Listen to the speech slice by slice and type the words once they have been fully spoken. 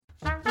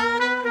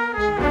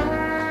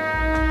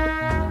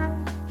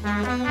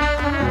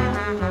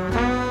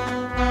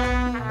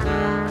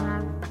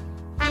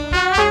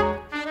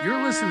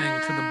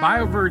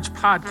BioVerge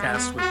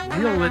podcast with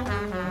Neil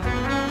Litton.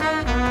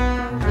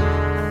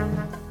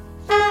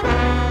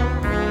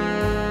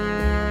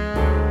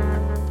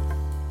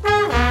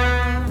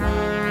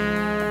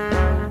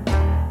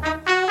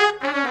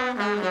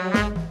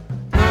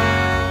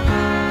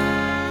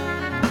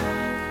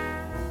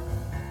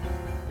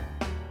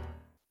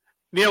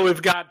 Neil,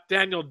 we've got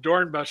Daniel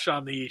Dornbush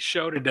on the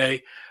show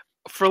today.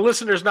 For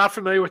listeners not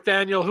familiar with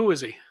Daniel, who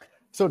is he?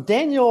 So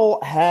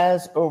Daniel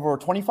has over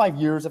 25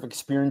 years of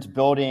experience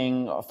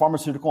building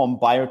pharmaceutical and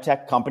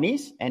biotech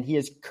companies, and he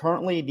is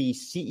currently the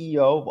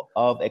CEO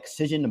of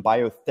Excision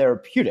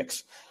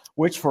Biotherapeutics,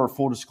 which, for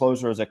full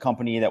disclosure, is a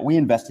company that we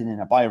invested in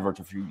at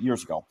BioVerge a few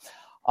years ago.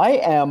 I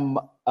am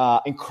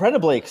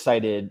incredibly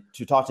excited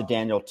to talk to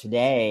Daniel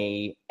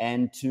today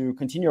and to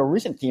continue a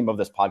recent theme of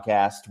this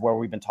podcast where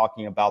we've been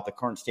talking about the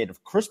current state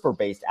of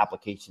CRISPR-based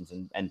applications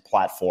and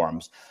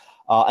platforms.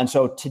 And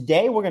so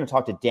today we're going to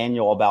talk to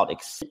Daniel about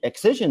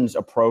Excision's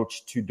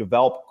approach to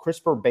develop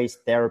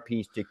CRISPR-based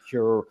therapies to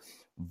cure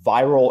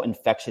viral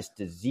infectious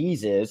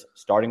diseases,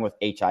 starting with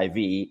HIV,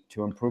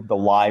 to improve the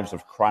lives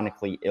of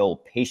chronically ill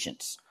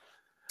patients.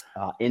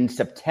 In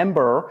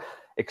September,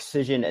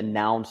 Excision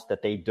announced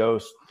that they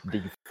dosed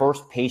the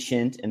first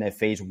patient in a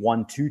phase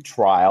 1/2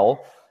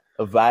 trial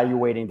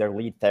evaluating their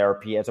lead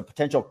therapy as a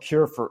potential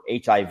cure for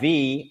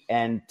HIV.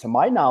 And to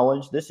my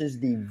knowledge, this is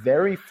the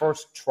very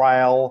first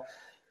trial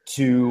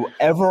to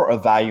ever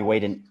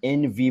evaluate an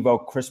in vivo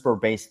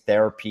CRISPR-based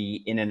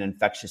therapy in an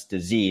infectious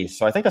disease.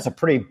 So I think that's a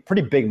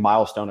pretty big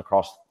milestone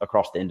across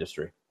the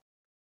industry.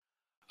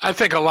 I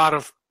think a lot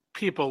of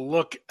people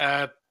look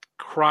at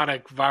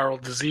chronic viral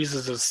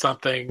diseases as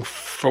something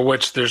for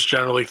which there's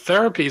generally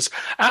therapies.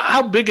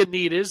 How big a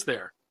need is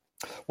there?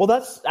 Well,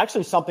 that's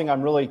actually something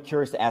I'm really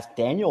curious to ask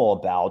Daniel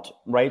about,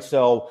 right?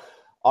 So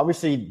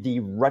obviously, the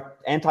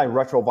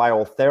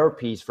antiretroviral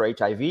therapies for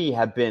HIV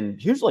have been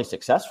hugely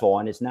successful,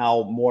 and it's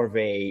now more of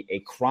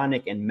a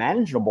chronic and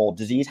manageable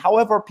disease.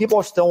 However, people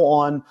are still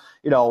on,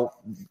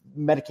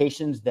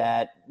 medications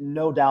that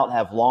no doubt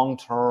have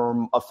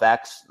long-term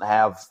effects,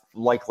 have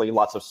likely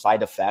lots of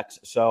side effects.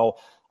 So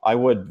I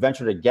would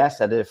venture to guess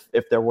that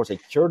if there was a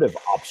curative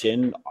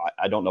option,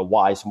 I don't know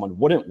why someone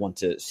wouldn't want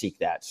to seek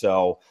that.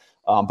 So,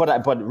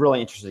 but really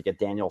interested to get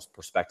Daniel's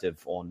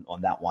perspective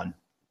on that one.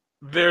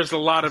 There's a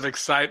lot of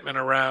excitement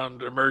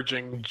around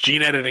emerging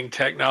gene editing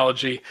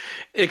technology.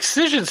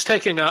 Excision's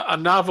taking a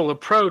novel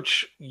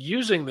approach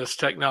using this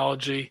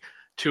technology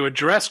to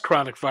address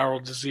chronic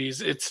viral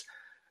disease. It's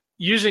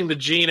using the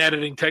gene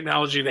editing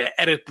technology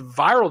to edit the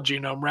viral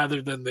genome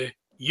rather than the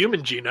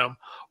human genome.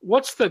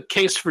 What's the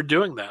case for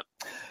doing that?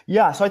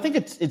 Yeah, so I think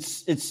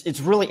it's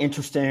really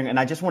interesting, and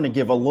I just want to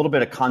give a little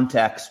bit of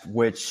context,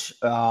 which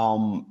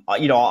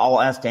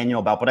I'll ask Daniel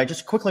about, but I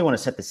just quickly want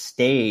to set the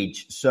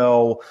stage.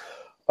 So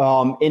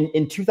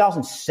in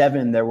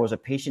 2007, there was a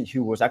patient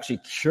who was actually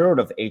cured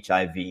of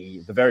HIV,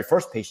 the very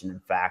first patient, in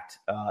fact,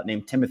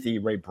 named Timothy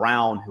Ray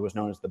Brown, who was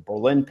known as the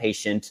Berlin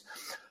patient.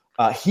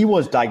 He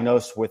was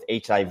diagnosed with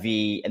HIV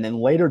and then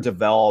later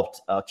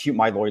developed acute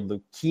myeloid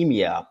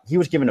leukemia. He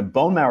was given a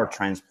bone marrow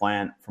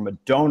transplant from a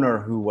donor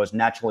who was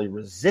naturally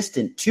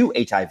resistant to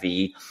HIV.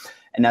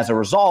 And as a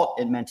result,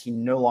 it meant he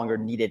no longer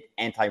needed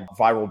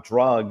antiviral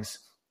drugs.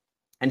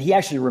 And he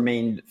actually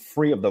remained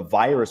free of the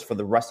virus for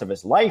the rest of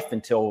his life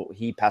until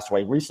he passed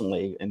away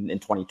recently in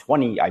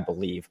 2020, I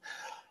believe.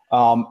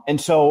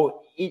 And so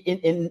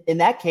in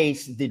that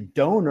case, the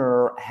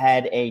donor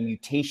had a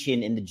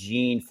mutation in the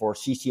gene for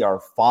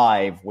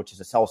CCR5, which is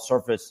a cell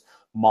surface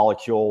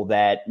molecule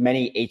that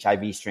many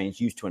HIV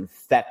strains use to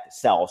infect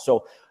cells.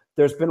 So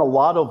there's been a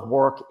lot of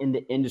work in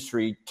the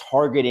industry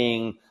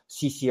targeting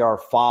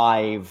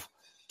CCR5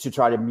 to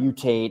try to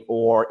mutate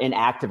or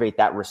inactivate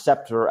that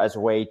receptor as a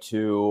way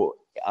to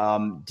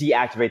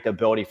deactivate the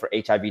ability for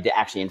HIV to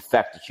actually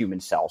infect human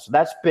cells. So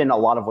that's been a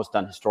lot of what's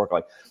done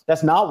historically.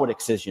 That's not what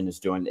Excision is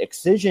doing.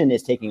 Excision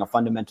is taking a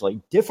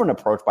fundamentally different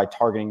approach by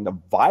targeting the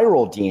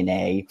viral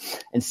DNA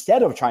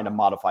instead of trying to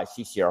modify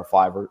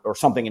CCR5 or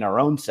something in our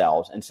own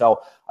cells. And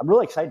so I'm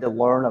really excited to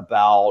learn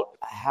about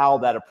how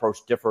that approach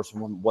differs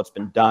from what's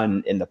been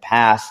done in the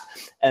past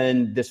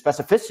and the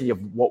specificity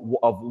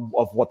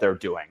of what they're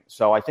doing.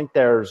 So I think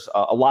there's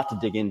a lot to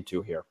dig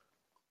into here.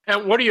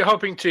 And what are you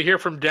hoping to hear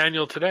from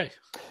Daniel today?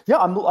 Yeah,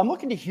 I'm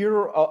looking to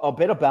hear a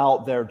bit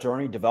about their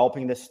journey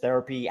developing this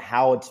therapy,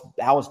 how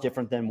it's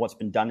different than what's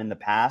been done in the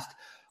past.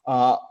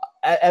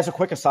 As a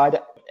quick aside,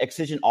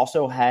 Excision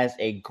also has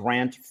a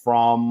grant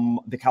from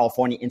the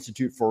California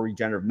Institute for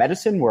Regenerative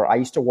Medicine, where I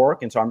used to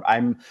work, and so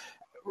I'm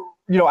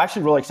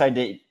actually really excited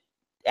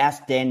to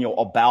ask Daniel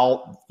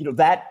about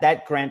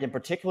that grant in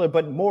particular,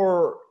 but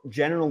more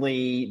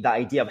generally the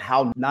idea of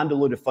how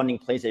non-dilutive funding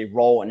plays a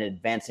role in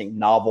advancing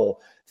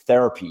novel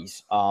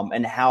therapies,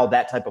 and how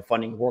that type of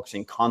funding works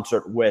in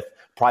concert with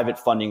private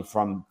funding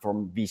from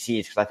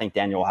VCs, because I think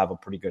Daniel will have a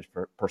pretty good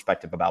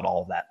perspective about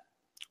all of that.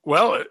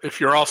 Well, if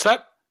you're all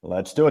set.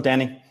 Let's do it,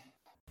 Danny.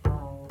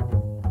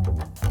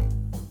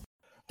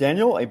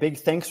 Daniel, a big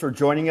thanks for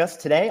joining us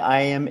today.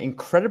 I am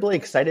incredibly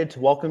excited to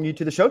welcome you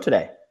to the show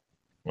today.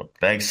 Well,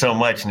 thanks so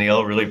much,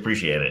 Neil. Really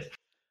appreciate it.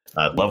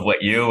 Love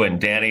what you and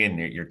Danny and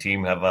your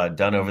team have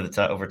done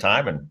over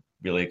time, and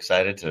really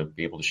excited to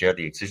be able to share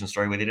the Excision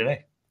story with you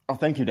today. Oh,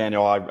 thank you,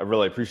 Daniel. I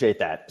really appreciate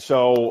that.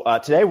 So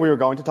today we are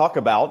going to talk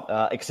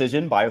about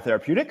Excision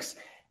Biotherapeutics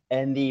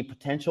and the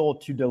potential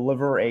to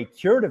deliver a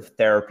curative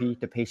therapy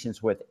to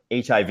patients with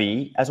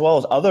HIV, as well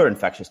as other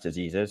infectious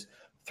diseases,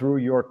 through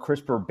your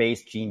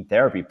CRISPR-based gene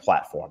therapy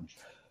platform.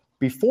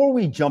 Before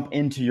we jump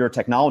into your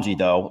technology,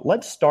 though,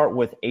 let's start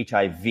with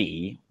HIV,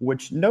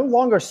 which no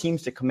longer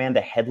seems to command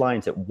the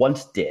headlines it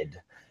once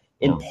did.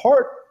 In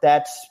part,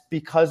 that's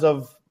because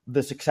of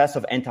the success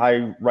of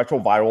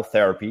antiretroviral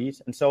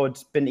therapies. And so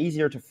it's been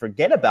easier to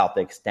forget about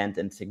the extent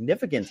and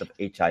significance of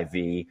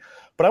HIV.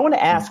 But I want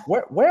to ask,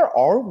 where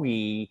are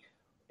we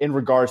in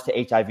regards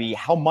to HIV?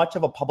 How much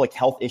of a public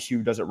health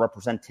issue does it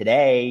represent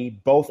today,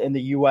 both in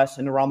the US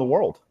and around the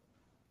world?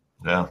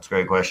 Yeah, it's a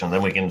great question.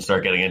 Then we can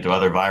start getting into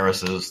other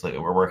viruses that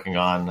we're working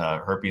on,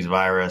 herpes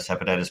virus,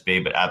 hepatitis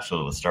B, but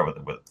absolutely let's start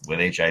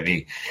with HIV.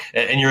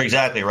 And you're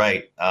exactly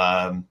right.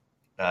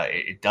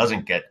 It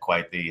doesn't get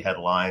quite the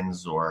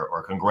headlines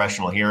or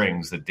congressional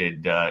hearings that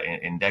did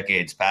in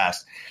decades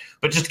past.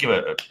 But just to give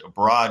a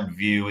broad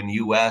view, in the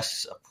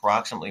U.S.,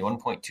 approximately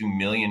 1.2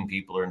 million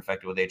people are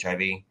infected with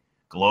HIV.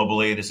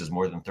 Globally, this is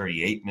more than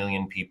 38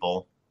 million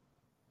people.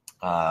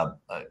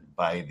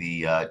 By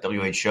the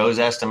WHO's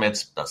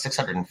estimates, about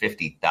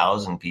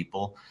 650,000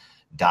 people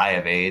die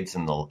of AIDS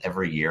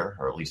every year,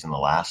 or at least in the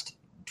last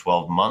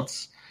 12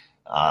 months.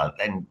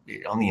 And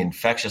on the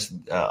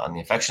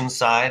infection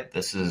side,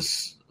 this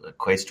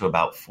equates to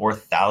about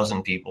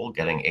 4,000 people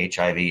getting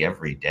HIV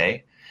every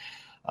day.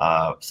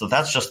 So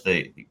that's just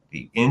the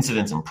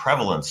incidence and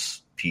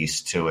prevalence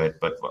piece to it.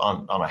 But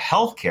on a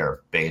healthcare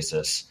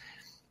basis,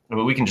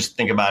 we can just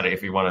think about it,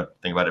 if we want to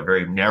think about it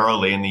very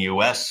narrowly in the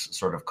U.S.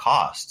 sort of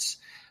costs.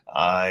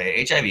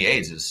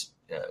 HIV/AIDS is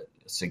a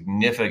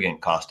significant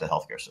cost to the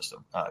healthcare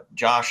system.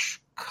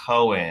 Josh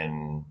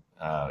Cohen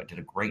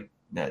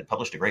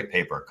published a great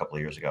paper a couple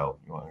of years ago,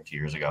 2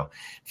 years ago,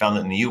 found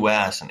that in the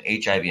U.S., an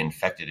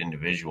HIV-infected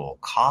individual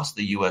cost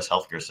the U.S.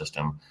 healthcare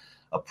system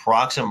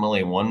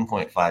approximately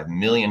 $1.5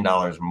 million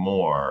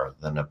more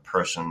than a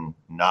person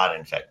not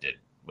infected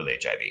with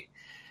HIV.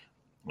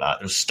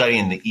 There's a study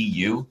in the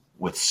EU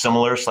with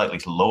similar, slightly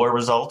lower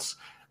results,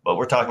 but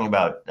we're talking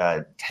about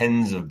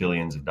tens of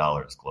billions of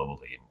dollars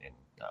globally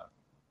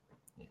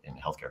in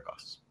healthcare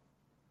costs.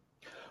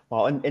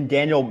 Well, and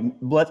Daniel,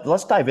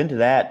 let's dive into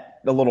that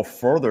a little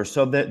further.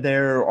 So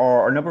there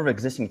are a number of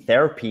existing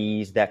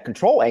therapies that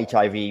control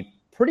HIV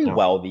pretty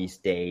well these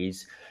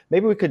days.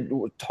 Maybe we could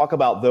talk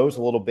about those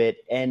a little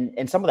bit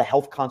and some of the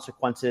health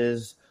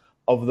consequences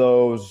of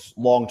those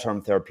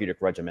long-term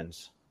therapeutic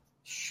regimens.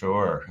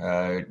 Sure.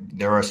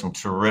 There are some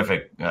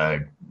terrific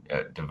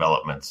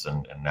developments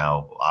and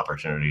now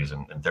opportunities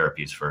and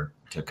therapies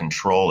to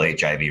control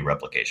HIV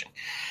replication.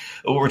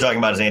 What we're talking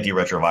about is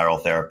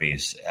antiretroviral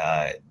therapies.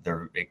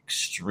 They're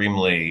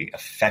extremely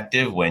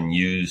effective when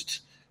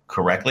used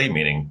correctly,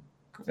 meaning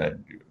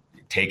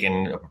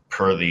taken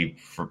per the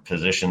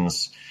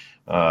physicians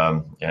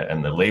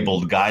and the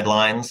labeled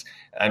guidelines.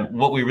 And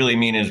what we really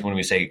mean is when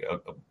we say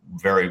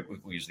we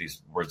use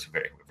these words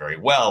very, very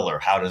well, or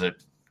how does it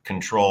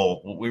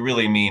control, what we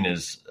really mean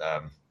is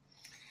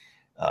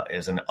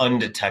an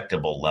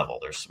undetectable level.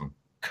 There's some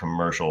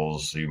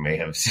commercials you may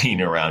have seen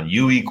around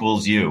U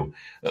equals U.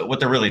 What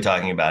they're really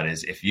talking about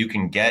is if you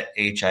can get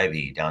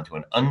HIV down to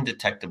an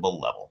undetectable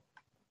level,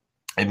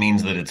 it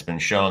means that it's been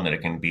shown that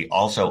it can be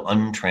also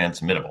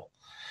untransmittable.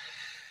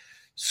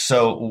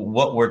 So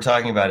what we're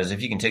talking about is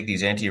if you can take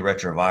these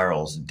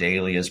antiretrovirals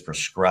daily as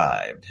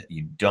prescribed,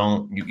 you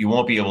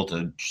won't be able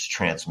to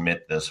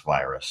transmit this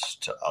virus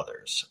to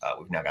others.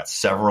 We've now got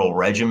several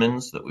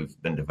regimens that we've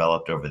been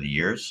developed over the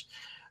years.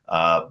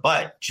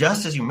 But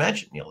just as you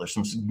mentioned, Neil, there's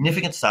some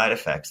significant side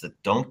effects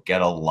that don't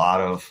get a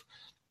lot of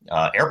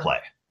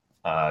airplay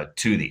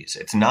to these.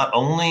 It's not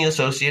only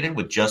associated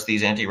with just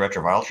these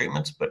antiretroviral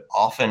treatments, but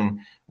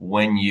often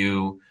when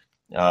you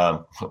we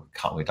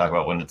talk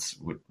about when it's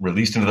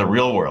released into the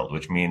real world,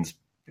 which means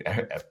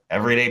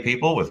everyday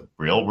people with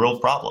real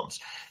world problems,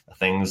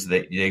 things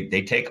that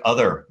they take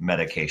other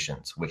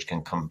medications, which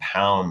can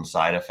compound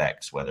side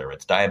effects, whether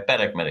it's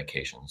diabetic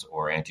medications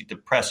or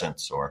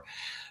antidepressants or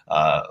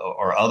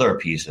other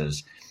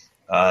pieces.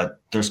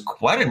 There's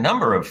quite a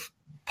number of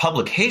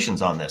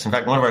publications on this. In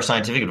fact, one of our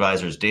scientific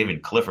advisors,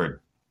 David Clifford,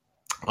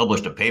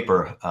 published a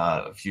paper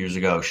a few years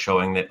ago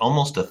showing that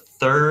almost a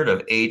third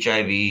of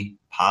HIV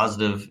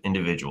positive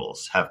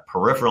individuals have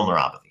peripheral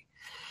neuropathy.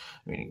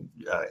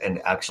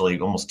 And actually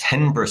almost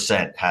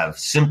 10% have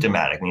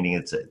symptomatic, meaning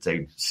it's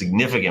a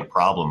significant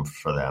problem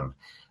for them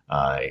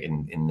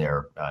in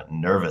their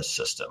nervous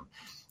system.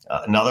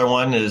 Another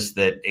one is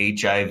that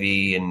HIV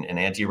and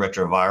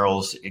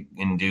antiretrovirals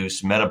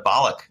induce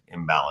metabolic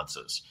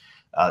imbalances.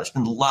 There's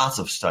been lots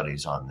of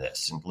studies on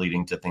this,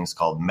 leading to things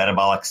called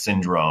metabolic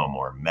syndrome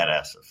or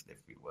METAS, if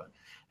you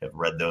have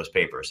read those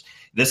papers.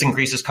 This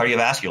increases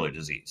cardiovascular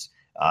disease.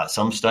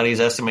 Some studies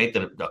estimate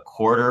that a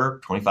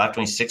quarter, 25,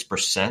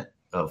 26%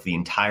 of the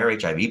entire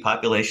HIV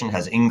population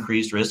has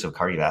increased risk of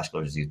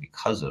cardiovascular disease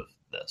because of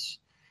this.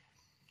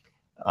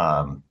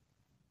 And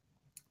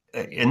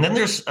then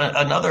there's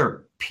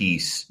another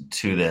piece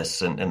to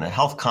this, and the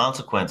health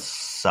consequence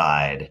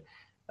side.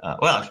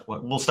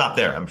 We'll stop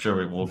there. I'm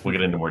sure we'll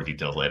get into more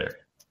details later.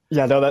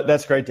 Yeah, no,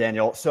 that's great,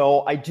 Daniel.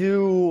 So I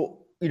do,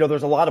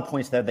 there's a lot of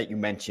points there that you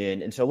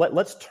mentioned. And so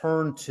let's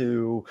turn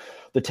to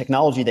the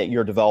technology that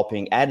you're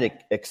developing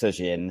at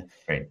Excision.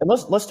 Great. And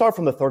let's start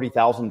from the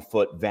 30,000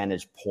 foot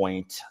vantage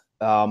point.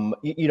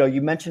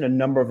 You mentioned a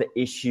number of the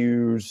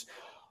issues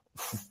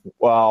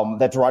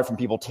that derive from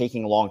people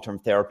taking long-term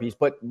therapies.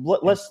 But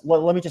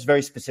let me just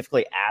very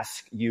specifically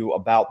ask you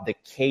about the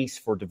case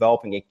for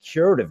developing a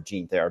curative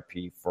gene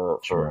therapy for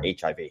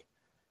HIV.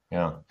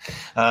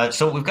 Yeah.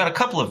 So we've got a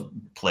couple of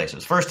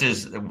places. First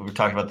is we're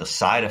talking about the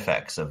side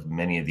effects of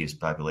many of these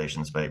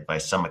populations. By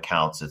some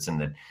accounts, it's in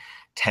the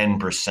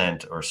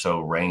 10% or so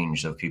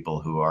range of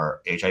people who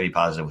are HIV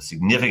positive with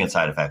significant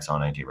side effects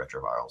on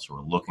antiretrovirals who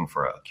are looking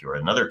for a cure.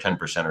 Another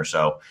 10% or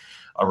so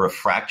are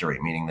refractory,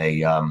 meaning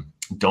they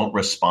don't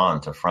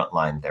respond to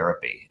frontline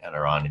therapy and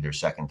are on either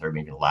second, third,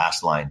 maybe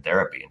last line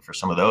therapy. And for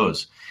some of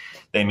those,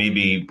 they may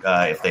be,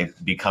 if they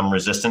become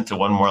resistant to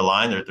one more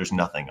line, there's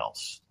nothing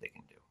else they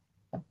can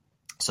do.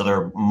 So there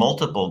are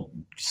multiple,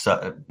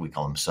 we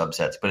call them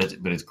subsets, but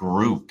it's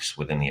groups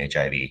within the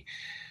HIV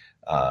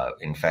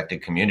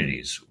infected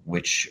communities,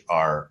 which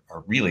are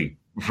really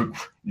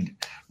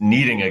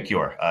needing a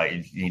cure.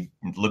 You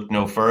look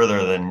no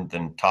further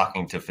than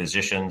talking to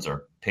physicians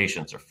or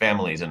patients or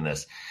families in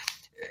this.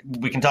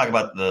 We can talk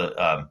about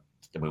the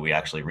way we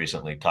actually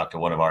recently talked to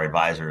one of our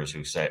advisors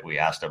who said, we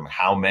asked him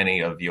how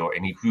many of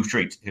who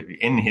treats,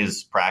 in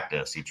his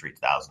practice, he treats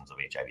thousands of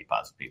HIV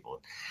positive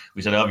people.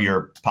 We said, of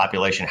your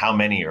population, how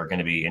many are going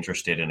to be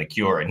interested in a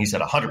cure? And he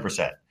said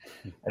 100%.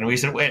 And we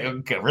said, wait,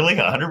 really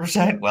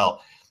 100%?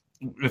 Well,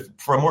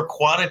 for a more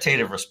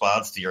quantitative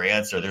response to your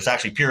answer, there's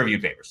actually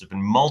peer-reviewed papers. There's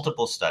been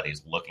multiple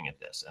studies looking at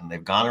this, and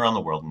they've gone around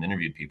the world and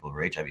interviewed people who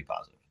are HIV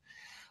positive.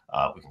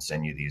 We can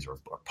send you these or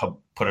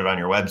put it on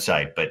your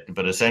website.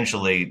 But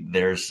essentially,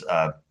 there's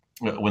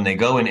when they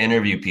go and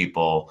interview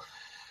people,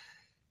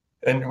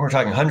 and we're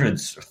talking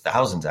hundreds or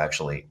thousands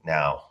actually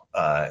now,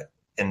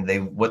 and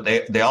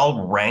they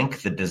all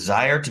rank the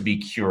desire to be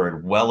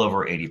cured well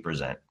over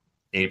 80%.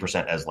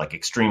 80% as like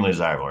extremely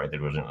desirable, right?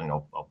 There was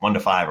a 1 to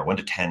 5 or 1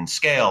 to 10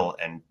 scale,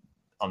 and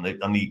on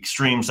the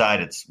extreme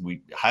side,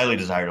 we highly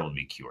desirable to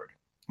be cured.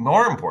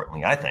 More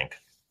importantly, I think,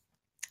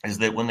 is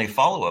that when they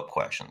follow up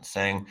questions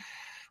saying,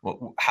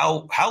 well,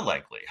 how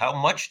likely,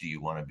 how much do you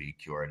want to be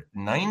cured?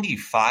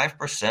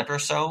 95% or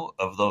so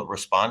of the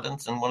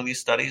respondents in one of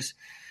these studies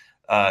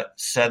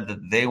said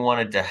that they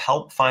wanted to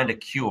help find a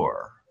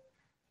cure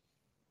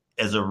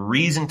as a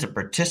reason to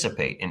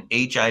participate in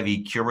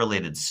HIV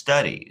cure-related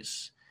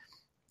studies,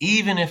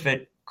 even if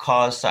it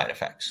caused side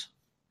effects.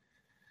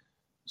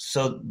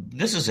 So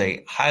this is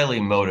a highly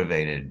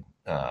motivated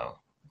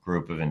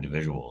group of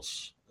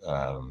individuals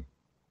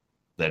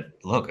that,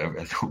 look,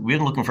 we've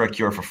been looking for a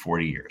cure for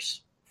 40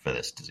 years for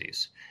this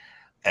disease,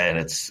 and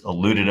it's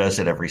eluded us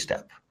at every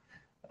step.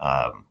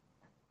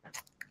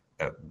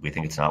 We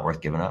think it's not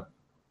worth giving up.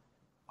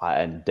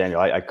 And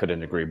Daniel, I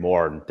couldn't agree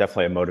more.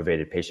 Definitely a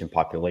motivated patient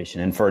population.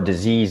 And for a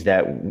disease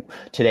that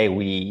today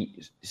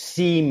we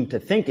seem to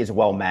think is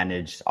well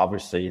managed,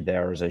 obviously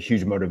there's a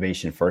huge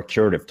motivation for a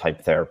curative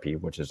type therapy,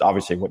 which is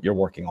obviously what you're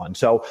working on.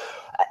 So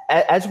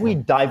as we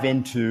dive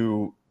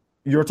into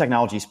your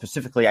technology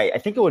specifically, I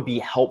think it would be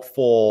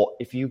helpful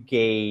if you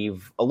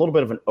gave a little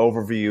bit of an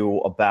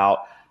overview about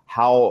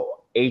how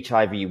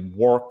HIV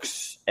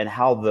works and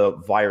how the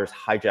virus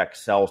hijacks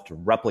cells to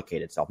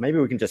replicate itself. Maybe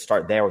we can just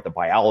start there with the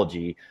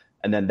biology,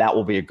 and then that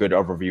will be a good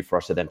overview for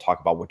us to then talk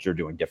about what you're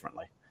doing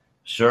differently.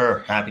 Sure,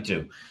 happy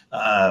to.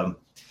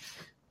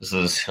 This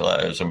is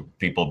some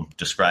people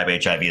describe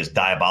HIV as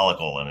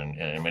diabolical, and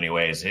in many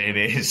ways it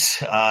is.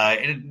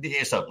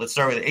 So let's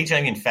start with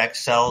HIV infects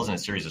cells in a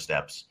series of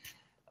steps.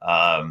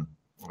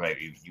 Right,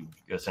 you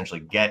essentially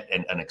get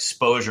an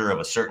exposure of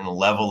a certain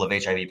level of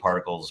HIV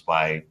particles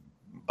by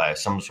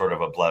some sort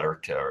of a blood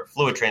or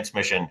fluid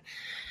transmission.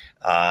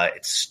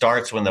 It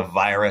starts when the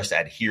virus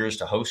adheres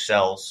to host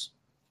cells,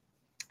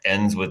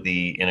 ends with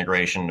the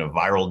integration of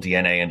viral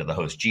DNA into the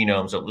host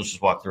genome. So let's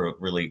just walk through it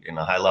really in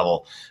a high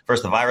level.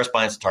 First, the virus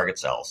binds to target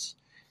cells.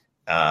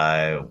 We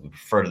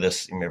refer to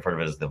this, you may have heard of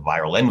it as the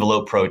viral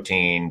envelope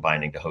protein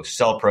binding to host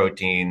cell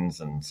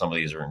proteins. And some of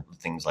these are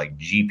things like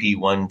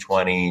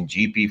GP120,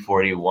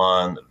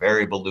 GP41, the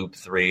variable loop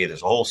 3.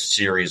 There's a whole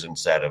series and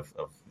set of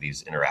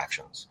these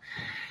interactions.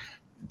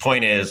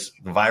 Point is,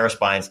 the virus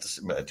binds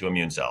to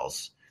immune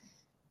cells.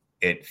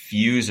 It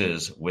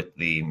fuses with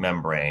the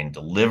membrane,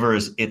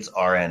 delivers its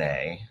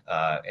RNA.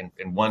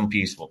 And one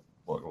piece,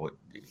 what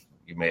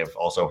you may have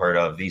also heard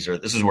of, this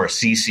is where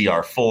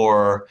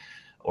CCR4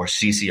 or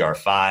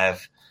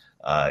CCR5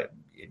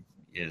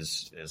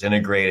 is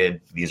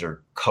integrated. These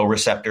are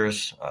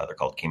co-receptors. They're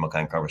called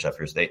chemokine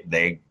co-receptors.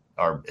 They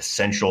are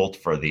essential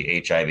for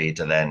the HIV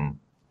to then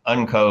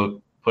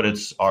uncoat, put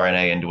its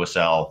RNA into a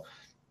cell,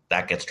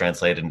 that gets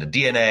translated into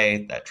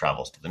DNA, that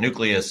travels to the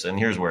nucleus, and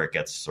here's where it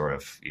gets sort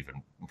of even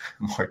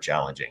more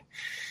challenging.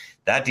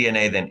 That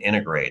DNA then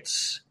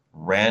integrates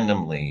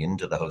randomly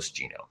into the host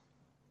genome.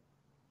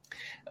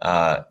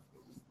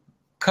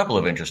 Couple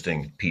of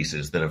interesting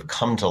pieces that have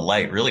come to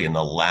light really in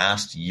the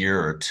last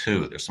year or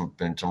two. There's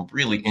been some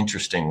really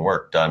interesting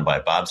work done by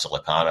Bob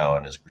Silicano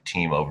and his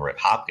team over at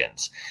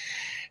Hopkins.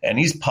 And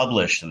he's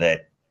published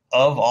that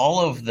of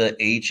all of the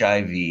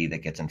HIV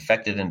that gets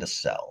infected into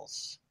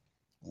cells,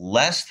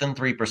 less than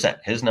 3%,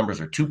 his numbers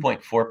are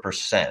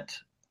 2.4%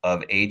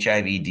 of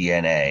HIV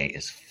DNA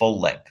is full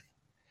length,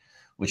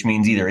 which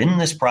means either in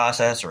this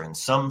process or in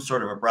some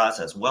sort of a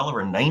process, well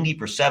over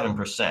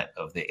 97%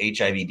 of the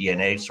HIV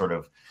DNA sort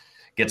of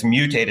gets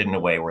mutated in a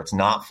way where it's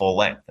not full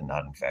length and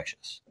not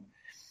infectious.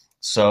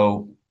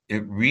 So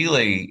it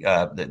really,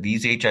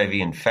 these HIV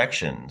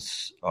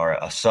infections are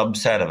a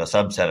subset of a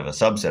subset of a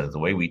subset of the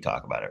way we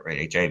talk about it,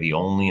 right? HIV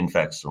only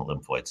infects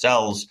lymphoid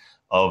cells.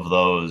 Of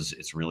those,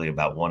 it's really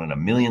about 1 in a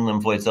million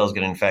lymphoid cells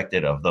get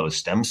infected. Of those,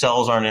 stem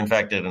cells aren't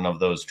infected. And of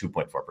those,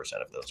 2.4%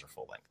 of those are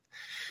full length.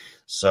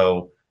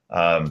 So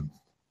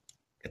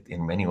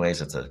in many ways,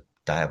 it's a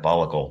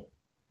diabolical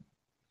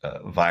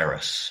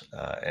virus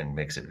and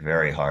makes it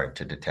very hard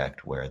to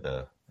detect where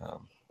the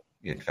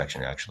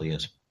infection actually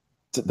is.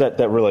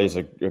 That really is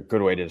a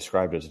good way to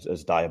describe it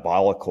as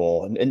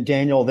diabolical. And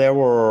Daniel, there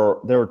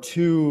were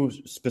two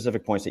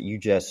specific points that you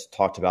just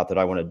talked about that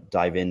I want to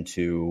dive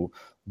into.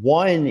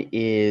 One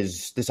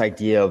is this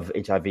idea of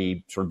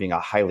HIV sort of being a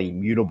highly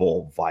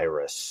mutable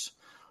virus.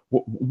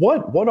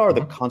 What are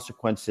the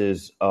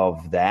consequences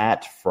of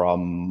that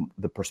from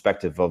the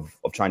perspective of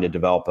trying to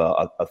develop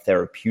a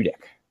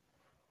therapeutic?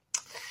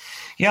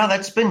 Yeah,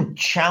 that's been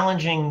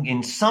challenging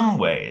in some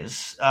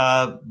ways,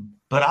 but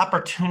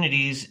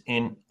opportunities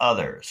in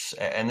others.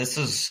 And this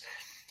is,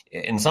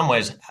 in some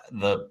ways,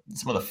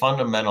 some of the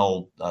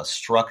fundamental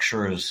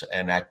structures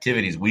and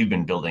activities we've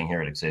been building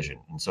here at Excision.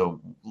 And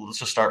so let's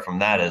just start from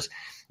that as,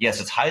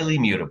 yes, it's highly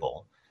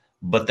mutable,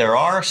 but there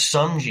are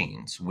some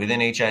genes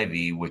within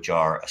HIV which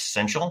are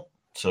essential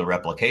to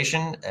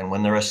replication. And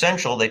when they're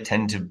essential, they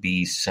tend to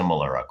be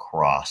similar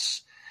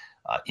across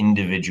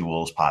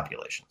individuals'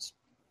 populations.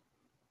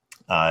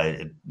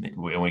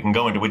 We can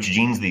go into which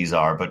genes these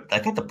are, but I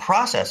think the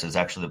process is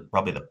actually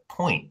probably the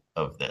point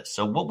of this.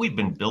 So what we've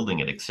been building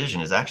at Excision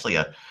is actually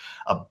a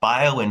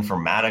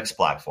bioinformatics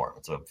platform.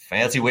 It's a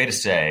fancy way to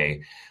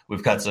say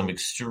we've got some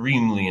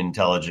extremely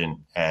intelligent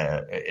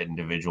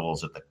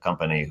individuals at the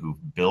company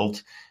who've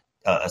built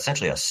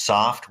essentially a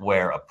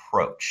software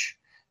approach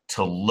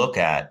to look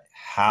at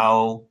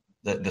how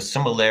the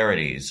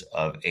similarities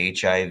of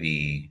HIV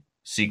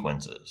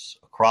sequences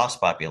across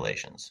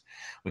populations.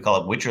 We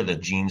call it which are the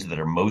genes that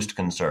are most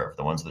conserved,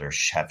 the ones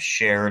that have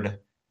shared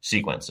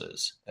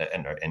sequences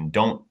and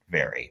don't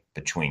vary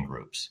between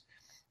groups.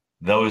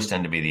 Those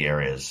tend to be the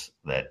areas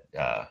that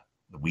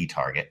we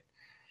target.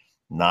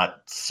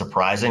 Not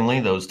surprisingly,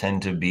 those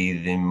tend to be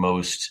the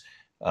most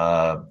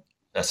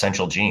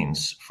essential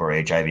genes for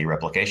HIV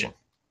replication.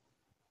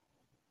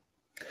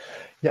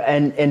 Yeah,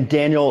 and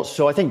Daniel,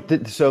 so I think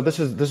this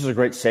is a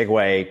great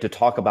segue to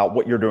talk about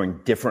what you're doing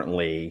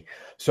differently.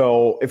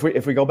 So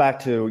if we go back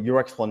to your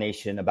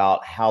explanation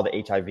about how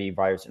the HIV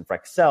virus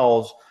infects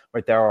cells,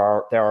 right? There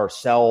are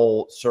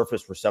cell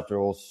surface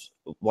receptors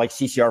like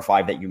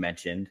CCR5 that you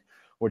mentioned,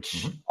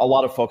 which a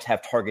lot of folks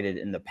have targeted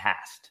in the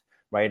past,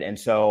 right? And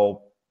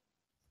so,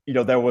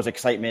 there was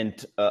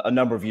excitement a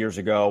number of years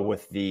ago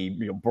with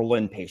the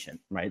Berlin patient,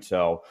 right?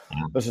 So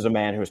this is a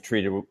man who was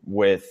treated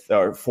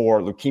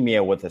for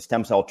leukemia with a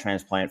stem cell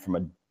transplant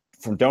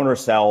from donor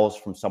cells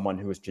from someone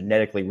who was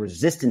genetically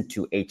resistant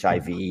to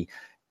HIV,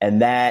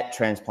 and that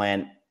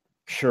transplant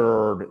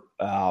cured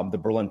the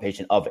Berlin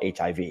patient of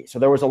HIV. So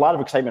there was a lot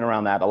of excitement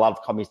around that. A lot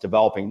of companies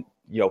developing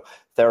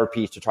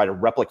therapies to try to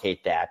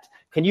replicate that.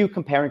 Can you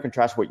compare and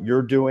contrast what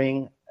you're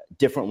doing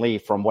differently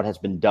from what has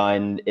been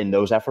done in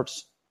those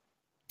efforts?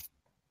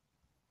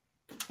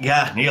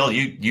 Yeah, Neil,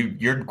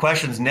 your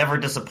questions never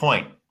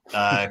disappoint.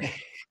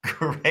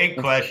 Great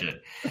question.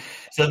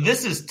 So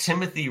this is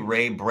Timothy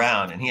Ray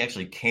Brown, and he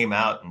actually came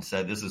out and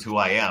said, "This is who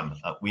I am."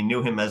 We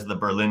knew him as the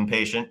Berlin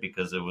patient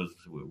because we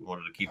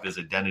wanted to keep his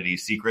identity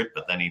secret,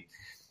 but then he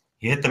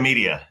hit the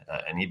media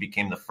and he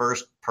became the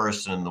first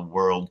person in the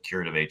world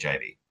cured of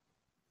HIV.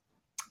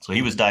 So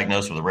he was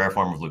diagnosed with a rare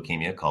form of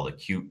leukemia called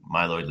acute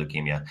myeloid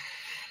leukemia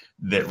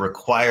that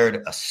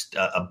required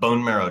a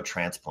bone marrow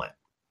transplant.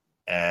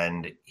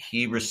 And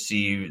he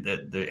received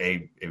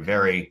a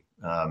very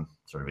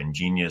sort of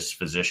ingenious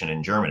physician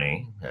in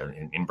Germany,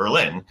 in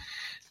Berlin,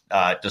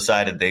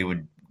 decided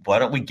why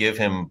don't we give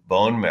him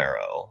bone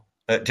marrow?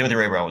 Timothy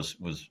Ray Brown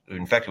was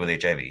infected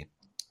with HIV.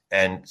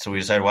 And so we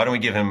decided, why don't we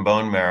give him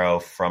bone marrow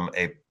from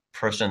a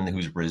person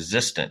who's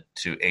resistant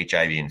to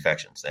HIV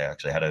infections? They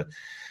actually had a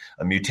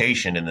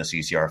mutation in the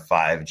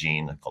CCR5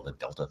 gene called the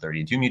Delta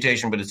 32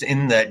 mutation, but it's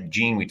in that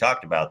gene we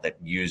talked about that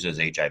uses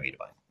HIV to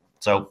bind.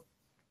 So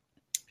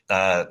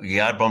he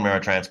got bone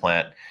marrow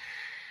transplant,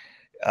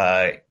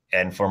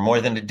 and for more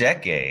than a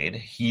decade,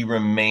 he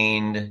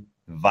remained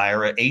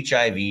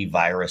HIV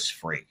virus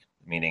free,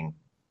 meaning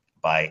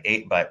by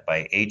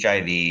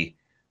HIV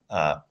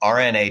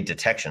RNA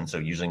detection, so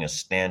using a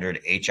standard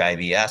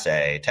HIV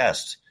assay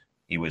test,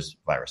 he was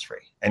virus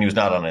free, and he was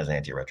not on his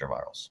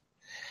antiretrovirals.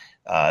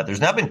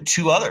 There's now been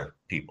two other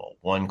people,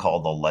 one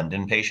called the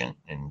London patient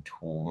in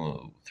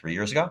 3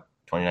 years ago,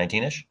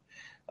 2019-ish.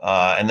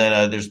 And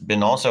then there's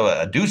been also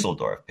a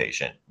Dusseldorf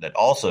patient that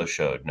also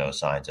showed no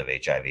signs of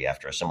HIV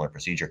after a similar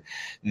procedure.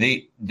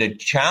 The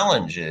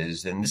challenge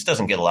is, and this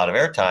doesn't get a lot of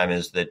airtime,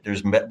 is that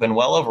there's been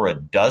well over a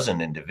dozen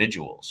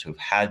individuals who've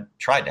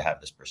tried to have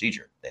this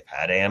procedure. They've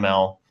had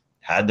AML,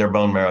 had their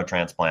bone marrow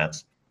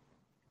transplants.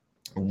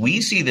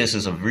 We see this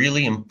as a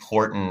really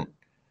important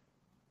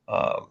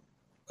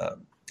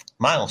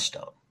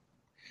milestone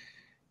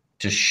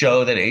to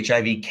show that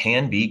HIV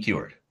can be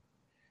cured.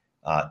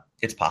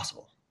 It's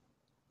possible.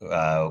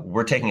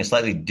 We're taking a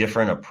slightly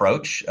different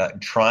approach.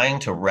 Trying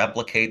to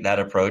replicate that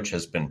approach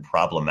has been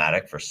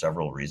problematic for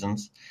several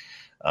reasons.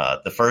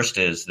 The first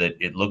is that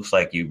it looks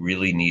like you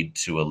really need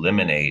to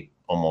eliminate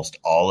almost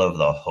all of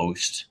the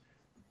host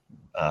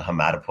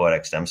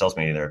hematopoietic stem cells,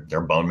 meaning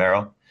their bone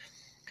marrow.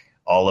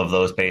 All of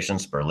those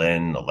patients,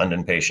 Berlin, the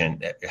London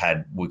patient,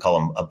 had, we call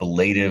them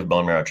ablative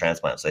bone marrow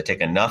transplants. They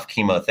take enough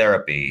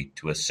chemotherapy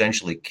to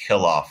essentially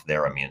kill off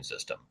their immune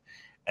system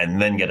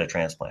and then get a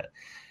transplant.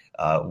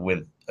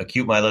 With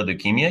acute myeloid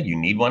leukemia, you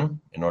need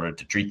one in order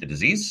to treat the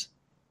disease.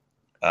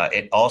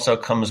 It also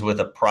comes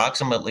with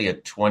approximately a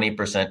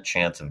 20%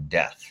 chance of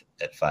death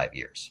at 5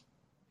 years.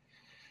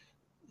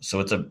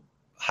 So it's a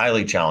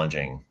highly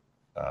challenging,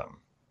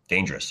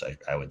 dangerous,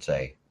 I would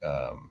say,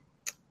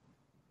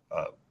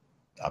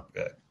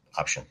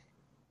 option.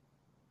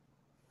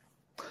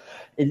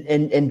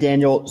 And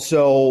Daniel,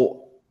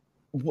 so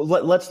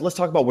let's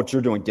talk about what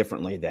you're doing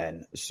differently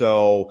then.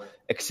 So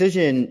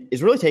Excision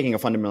is really taking a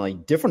fundamentally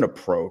different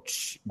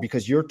approach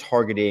because you're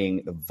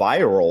targeting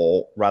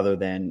viral rather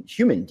than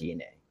human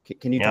DNA.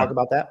 Can you talk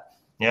about that?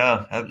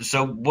 Yeah.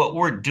 So what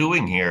we're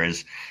doing here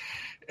is,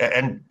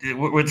 and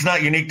it's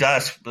not unique to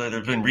us, but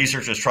there's been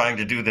researchers trying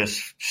to do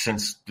this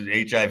since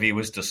HIV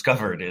was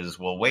discovered, is,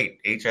 well, wait,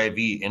 HIV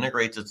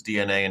integrates its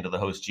DNA into the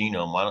host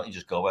genome. Why don't you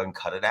just go ahead and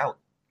cut it out?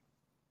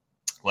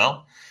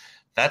 Well,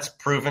 that's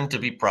proven to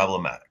be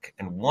problematic.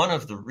 And one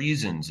of the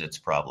reasons it's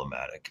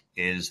problematic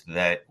is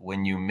that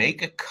when you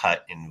make a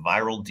cut in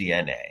viral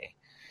DNA,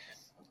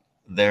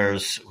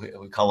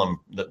 we call them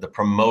the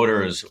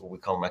promoters, we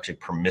call them actually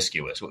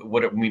promiscuous.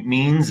 What it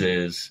means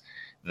is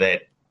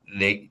that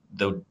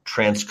the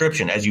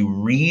transcription, as you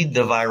read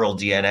the viral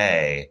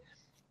DNA,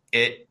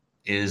 it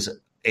is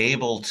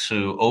able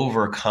to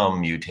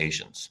overcome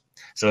mutations.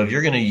 So if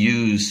you're going to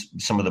use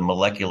some of the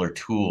molecular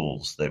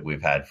tools that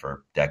we've had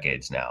for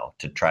decades now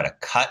to try to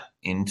cut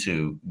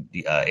into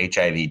the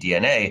HIV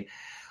DNA,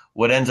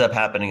 what ends up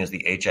happening is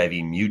the HIV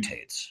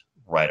mutates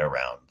right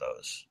around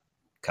those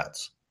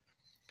cuts.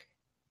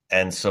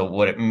 And so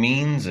what it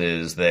means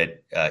is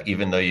that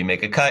even though you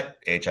make a cut,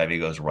 HIV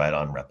goes right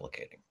on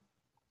replicating.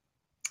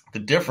 The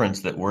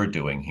difference that we're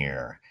doing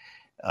here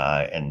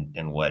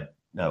and what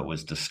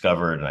was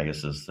discovered, and I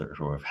guess is sort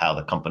of how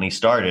the company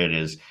started,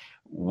 is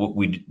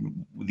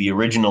the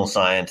original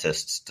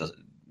scientists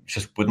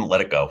just wouldn't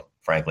let it go,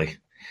 frankly.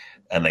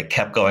 And they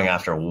kept going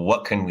after,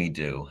 what can we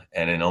do?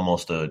 And in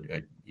almost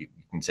you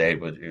can say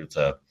it's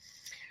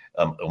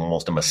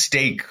almost a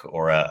mistake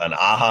or an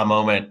aha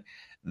moment,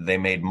 they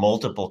made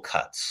multiple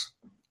cuts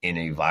in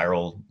a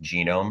viral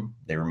genome.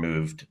 They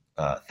removed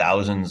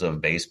thousands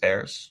of base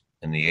pairs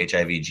in the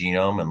HIV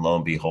genome, and lo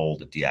and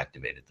behold, it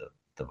deactivated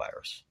the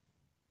virus.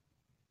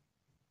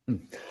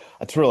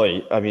 It's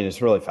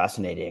really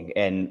fascinating.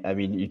 And I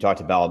mean, you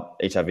talked about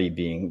HIV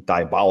being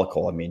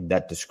diabolical. I mean,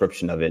 that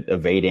description of it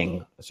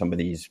evading some of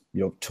these,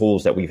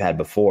 tools that we've had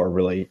before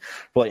really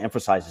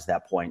emphasizes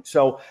that point.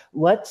 So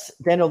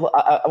Daniel,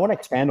 I want to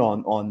expand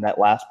on that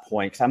last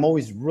point, because I'm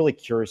always really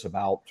curious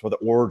about sort of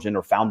the origin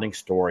or founding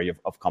story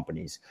of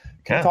companies.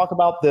 Can you talk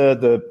about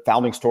the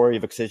founding story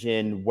of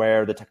Excision,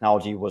 where the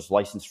technology was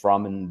licensed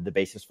from and the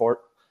basis for it?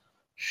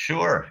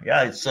 Sure.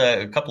 Yeah, it's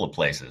a couple of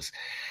places.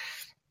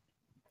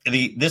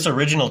 This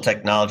original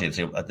technology,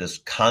 this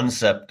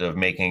concept of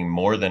making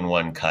more than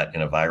one cut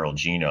in a viral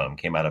genome,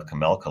 came out of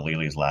Kamel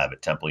Khalili's lab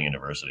at Temple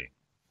University.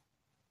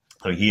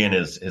 So he and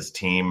his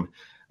team,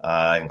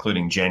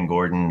 including Jen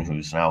Gordon,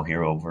 who's now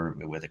here over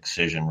with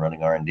Excision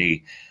running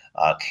R&D,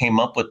 came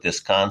up with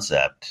this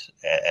concept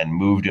and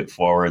moved it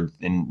forward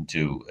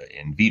into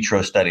in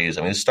vitro studies.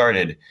 I mean, it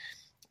started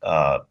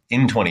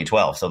in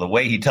 2012. So the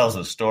way he tells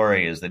the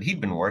story is that he'd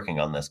been working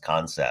on this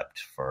concept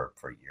for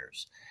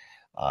years.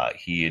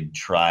 He had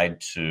tried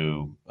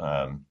to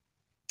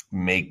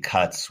make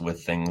cuts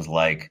with things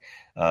like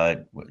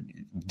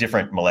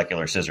different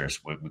molecular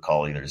scissors, what we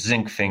call either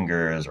zinc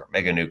fingers or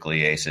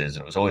meganucleases. And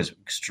it was always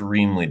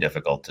extremely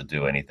difficult to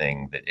do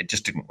anything that it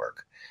just didn't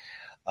work.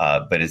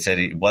 But it said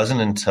it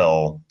wasn't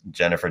until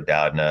Jennifer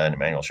Doudna and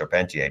Emmanuel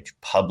Charpentier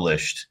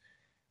published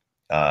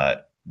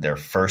their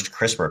first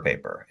CRISPR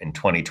paper in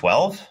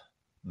 2012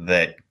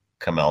 that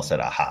Kamel said,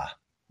 aha,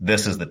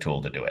 this is the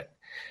tool to do it.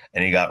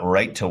 And he got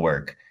right to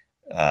work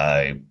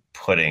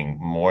putting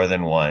more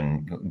than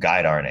one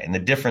guide RNA. And the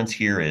difference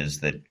here is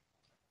that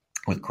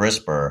with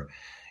CRISPR,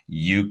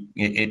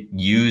 it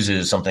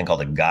uses something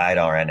called a guide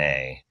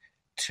RNA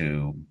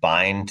to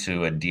bind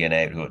to a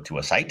DNA, to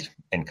a site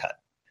and cut.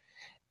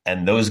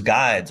 And those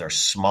guides are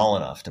small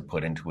enough to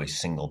put into a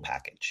single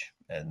package.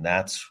 And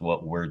that's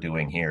what we're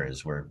doing here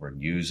is we're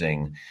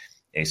using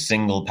a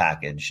single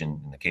package.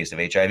 In the case of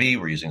HIV,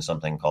 we're using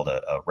something called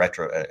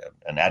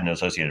an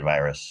adeno-associated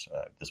virus.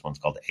 This one's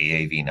called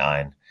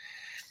AAV9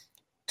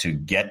 to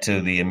get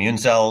to the immune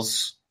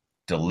cells,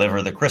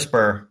 deliver the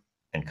CRISPR,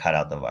 and cut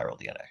out the viral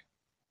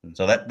DNA.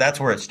 So that's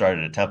where it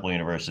started at Temple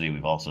University.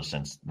 We've also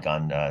since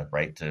gone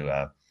right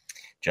to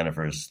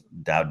Jennifer's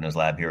Doudna's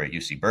lab here at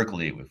UC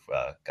Berkeley. We've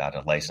got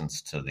a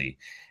license to the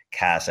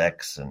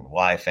Cas-X and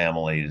Y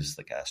families.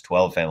 The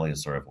Cas12 family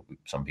is sort of what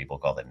some people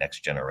call the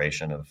next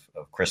generation of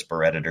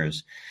CRISPR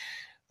editors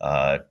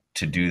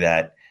to do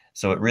that.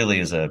 So it really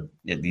is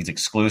these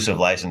exclusive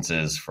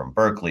licenses from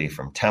Berkeley,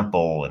 from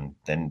Temple, and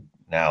then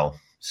now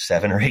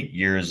 7 or 8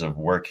 years of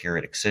work here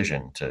at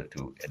Excision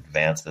to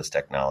advance this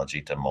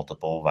technology to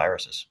multiple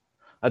viruses.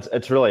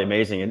 It's really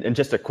amazing. And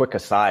just a quick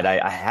aside,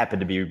 I happen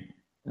to be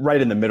right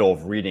in the middle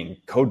of reading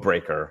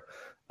Codebreaker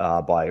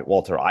by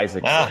Walter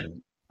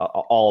Isaacson,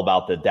 all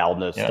about the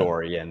Doudna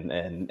story and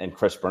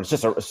CRISPR. And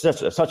it's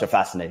just such a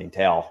fascinating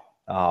tale.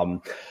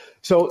 So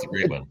it's a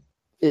great one.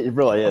 It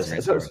really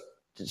is.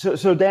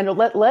 So Daniel,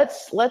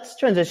 let's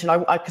transition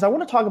because I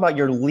want to talk about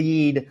your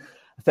lead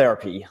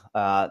therapy,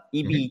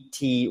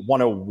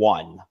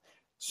 EBT-101.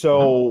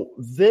 So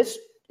this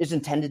is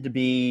intended to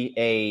be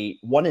a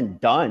one and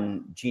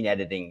done gene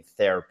editing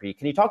therapy.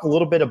 Can you talk a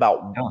little bit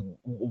about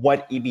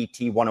what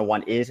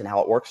EBT-101 is and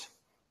how it works?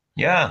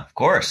 Yeah, of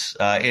course.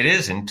 It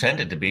is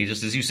intended to be,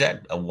 just as you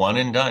said, a one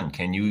and done.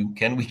 Can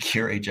we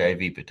cure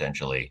HIV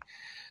potentially?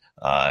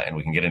 And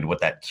we can get into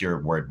what that cure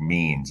word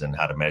means and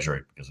how to measure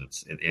it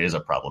because it is a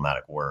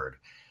problematic word.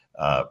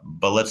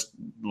 But let's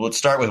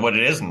start with what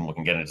it is, and we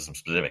can get into some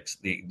specifics.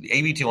 The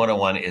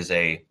EBT-101 is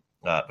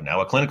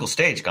now a clinical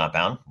stage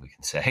compound, we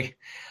can say.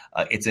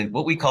 It's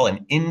what we call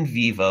an in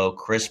vivo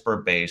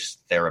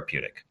CRISPR-based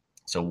therapeutic.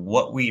 So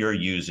what we are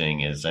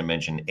using is, I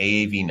mentioned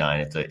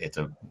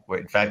AAV9.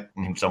 In fact,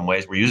 in some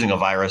ways, we're using a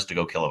virus to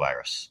go kill a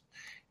virus,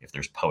 if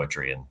there's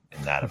poetry in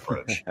that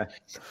approach.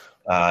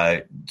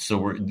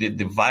 So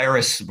the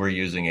virus we're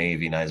using,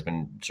 AAV9, has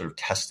been sort of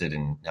tested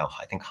in now,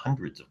 I think,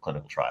 hundreds of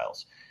clinical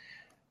trials.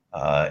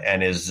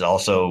 And is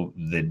also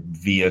the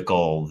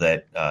vehicle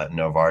that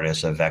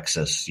Novartis,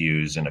 Avexis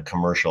use in a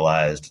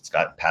commercialized, it's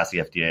got past the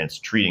FDA, and it's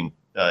treating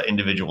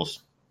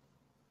individuals,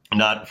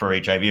 not for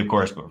HIV, of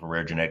course, but for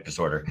rare genetic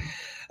disorder.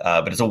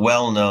 But it's a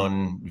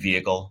well-known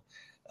vehicle.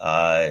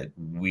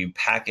 We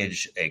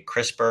package a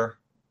CRISPR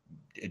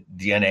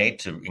DNA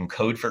to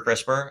encode for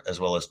CRISPR, as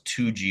well as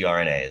 2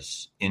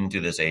 gRNAs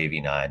into this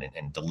AAV9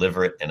 and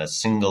deliver it in a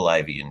single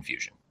IV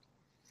infusion.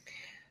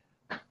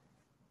 I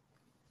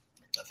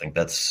think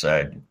that's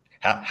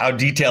how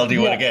detailed do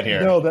you want to get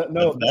here?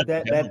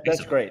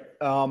 That's great.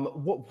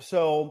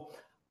 So,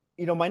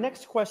 my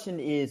next question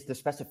is the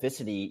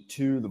specificity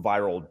to the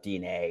viral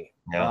DNA.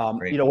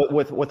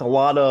 With a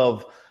lot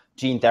of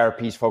gene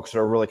therapies, folks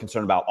are really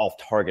concerned about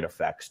off-target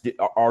effects.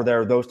 Are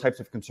there those types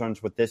of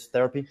concerns with this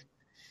therapy?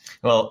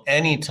 Well,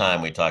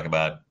 anytime we talk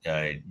about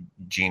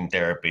gene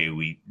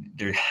therapy,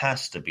 there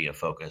has to be a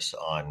focus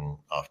on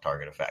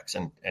off-target effects.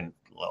 And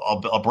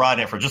I'll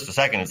broaden it for just a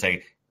second and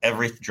say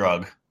every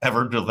drug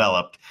ever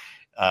developed,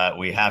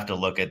 we have to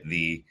look at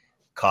the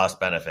cost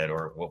benefit,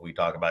 or what we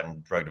talk about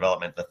in drug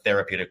development, the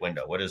therapeutic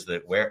window. Where's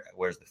the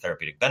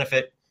therapeutic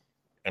benefit,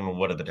 and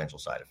what are the potential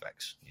side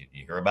effects?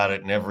 You hear about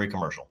it in every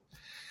commercial.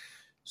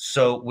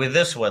 So with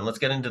this one, let's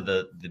get into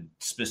the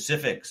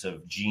specifics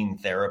of gene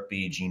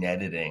therapy, gene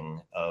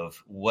editing,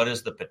 of what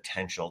is the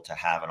potential to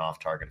have an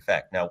off-target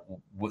effect. Now,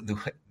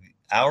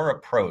 our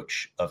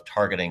approach of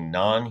targeting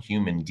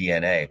non-human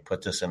DNA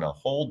puts us in a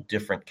whole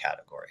different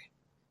category.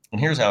 And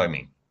here's how I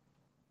mean.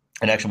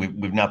 And actually,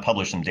 we've now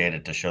published some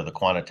data to show the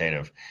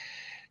quantitative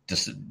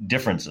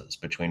differences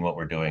between what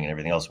we're doing and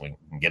everything else. We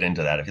can get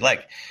into that if you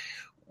like.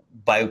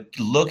 By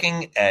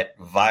looking at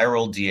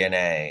viral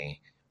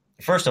DNA,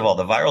 first of all,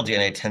 the viral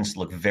DNA tends to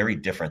look very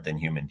different than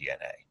human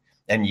DNA.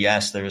 And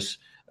yes, there's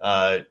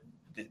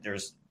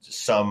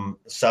some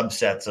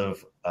subsets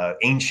of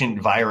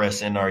ancient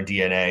virus in our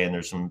DNA, and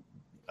there's some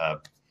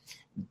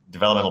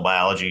developmental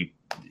biology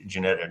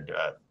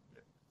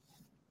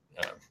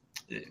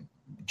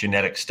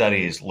genetic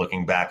studies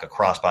looking back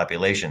across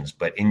populations.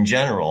 But in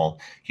general,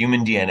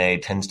 human DNA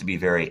tends to be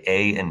very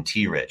A and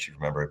T rich.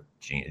 Remember,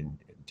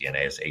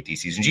 DNA is A, T,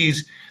 C's, and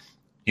G's.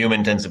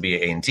 Human tends to be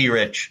A and T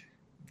rich.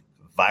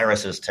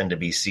 Viruses tend to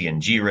be C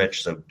and G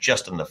rich. So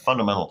just in the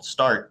fundamental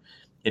start,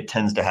 it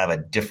tends to have a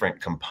different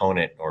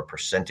component or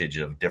percentage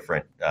of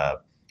different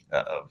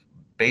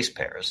base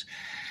pairs.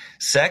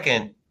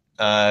 Second,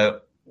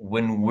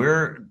 when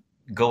we're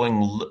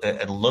going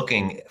and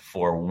looking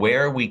for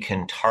where we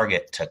can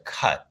target to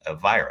cut a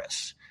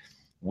virus,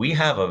 we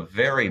have a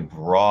very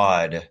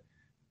broad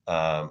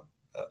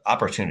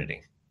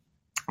opportunity.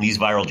 These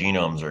viral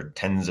genomes are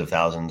tens of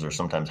thousands or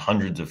sometimes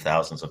hundreds of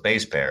thousands of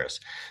base pairs.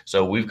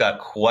 So we've got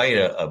quite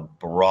a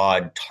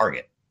broad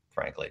target,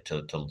 frankly,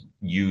 to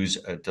use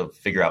to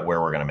figure out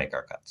where we're going to make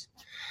our cuts.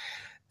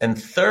 And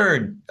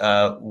third,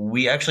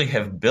 we actually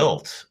have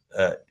built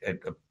a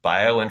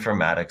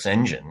bioinformatics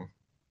engine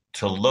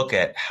to look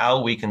at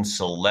how we can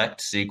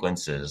select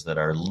sequences that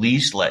are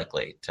least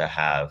likely to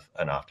have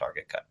an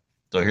off-target cut.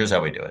 So here's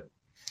how we do it.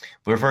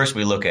 But first,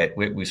 we look at,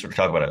 we sort of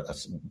talk about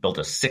built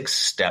a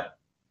 6-step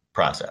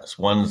process.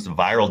 One's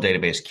viral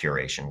database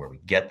curation, where we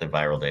get the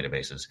viral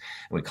databases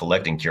and we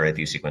collect and curate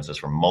these sequences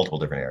from multiple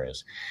different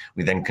areas.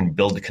 We then can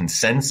build the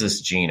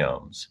consensus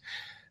genomes.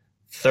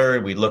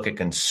 Third, we look at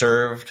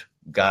conserved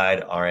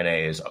guide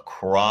RNAs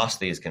across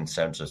these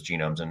consensus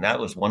genomes. And that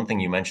was one thing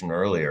you mentioned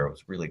earlier. It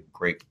was a really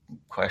great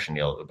question,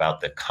 Neil,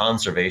 about the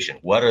conservation.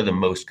 What are the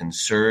most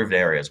conserved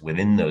areas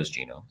within those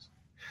genomes?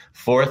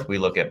 Fourth, we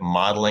look at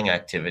modeling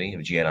activity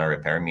of GNR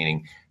repair,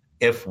 meaning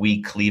if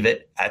we cleave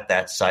it at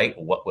that site,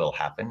 what will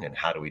happen and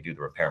how do we do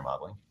the repair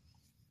modeling?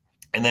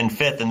 And then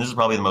fifth, and this is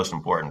probably the most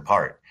important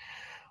part,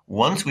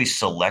 once we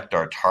select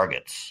our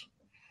targets,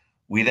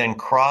 we then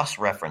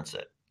cross-reference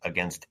it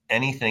against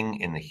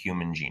anything in the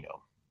human genome,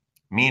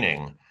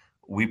 meaning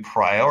we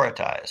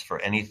prioritize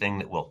for anything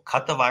that will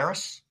cut the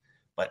virus,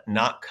 but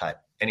not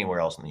cut anywhere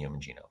else in the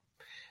human genome.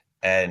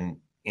 And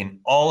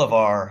in all of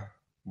our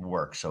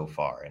work so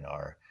far, in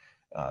our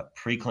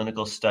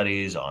preclinical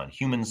studies on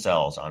human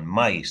cells, on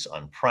mice,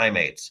 on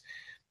primates,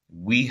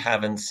 we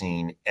haven't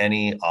seen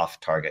any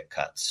off-target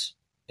cuts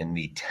in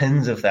the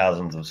tens of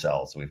thousands of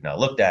cells we've now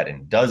looked at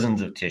in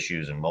dozens of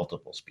tissues and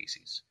multiple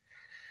species.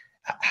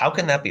 How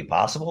can that be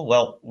possible?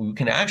 Well, we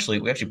actually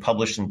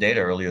published some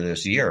data earlier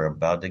this year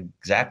about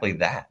exactly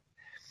that.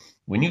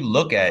 When you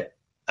look at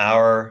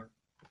our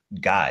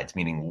guides,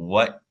 meaning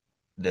what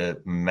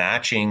the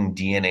matching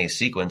DNA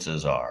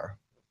sequences are,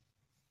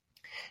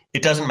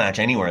 it doesn't match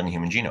anywhere in the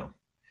human genome.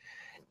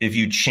 If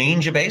you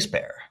change a base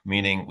pair,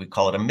 meaning we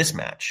call it a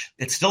mismatch,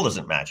 it still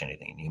doesn't match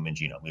anything in the human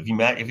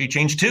genome. If you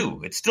change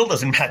 2, it still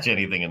doesn't match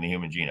anything in the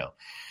human genome.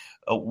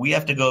 We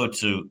have to go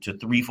to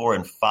 3, 4,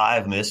 and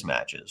 5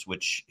 mismatches,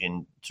 which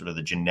in sort of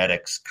the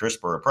genetics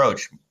CRISPR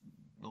approach,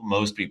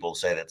 most people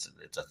say that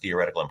it's a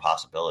theoretical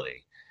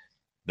impossibility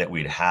that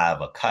we'd have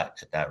a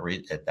cut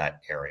at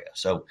that area.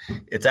 So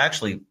it's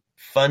actually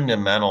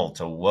fundamental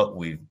to what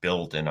we've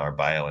built in our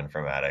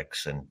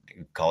bioinformatics, and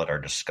call it our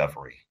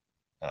discovery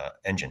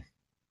engine.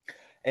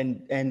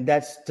 And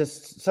that's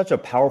just such a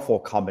powerful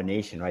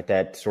combination, right?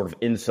 That sort of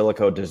in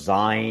silico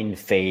design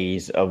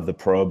phase of the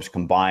probes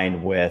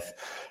combined with,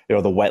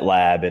 the wet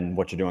lab and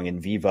what you're doing in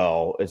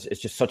vivo is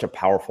just such a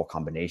powerful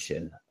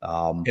combination.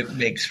 It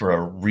makes for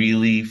a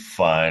really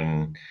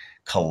fun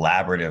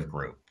collaborative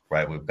group,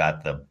 right? We've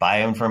got the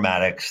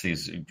bioinformatics,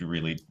 these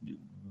really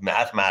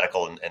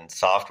mathematical and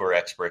software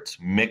experts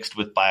mixed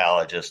with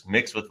biologists,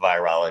 mixed with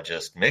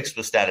virologists, mixed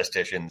with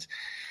statisticians.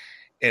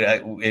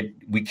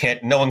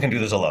 No one can do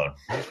this alone.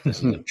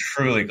 This is a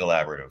truly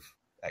collaborative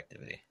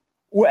activity.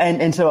 Well,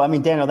 and so, I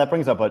mean, Daniel, that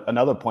brings up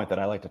another point that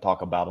I like to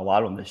talk about a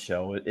lot on this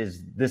show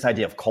is this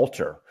idea of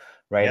culture,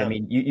 right? Yeah. I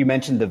mean, you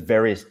mentioned the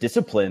various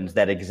disciplines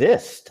that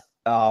exist.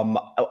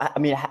 I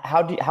mean,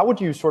 how would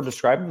you sort of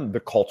describe the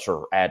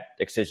culture at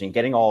Excision,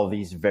 getting all of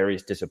these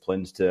various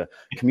disciplines to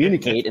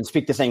communicate and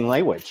speak the same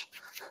language?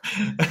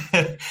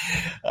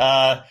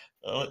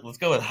 Let's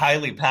go with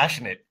highly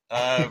passionate.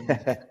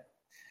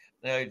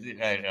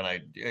 And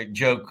I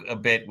joke a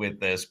bit with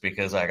this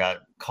because I got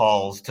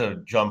calls to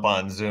jump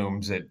on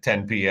Zooms at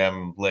 10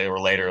 p.m.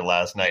 later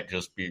last night.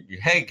 Just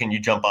hey, can you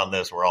jump on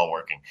this? We're all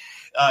working.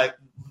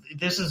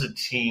 This is a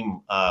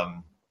team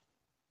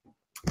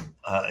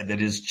that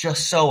is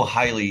just so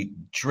highly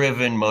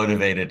driven,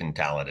 motivated, and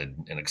talented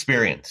and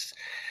experienced.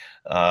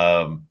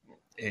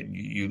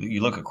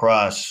 You look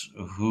across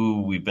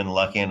who we've been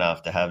lucky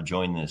enough to have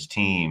join this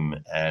team,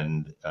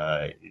 and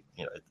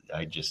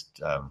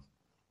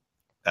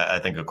I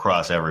think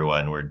across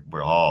everyone,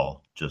 we're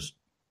all just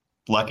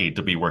lucky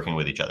to be working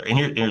with each other.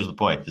 And here's the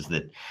point: is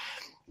that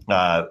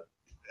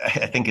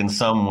I think in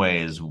some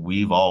ways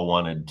we've all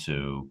wanted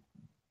to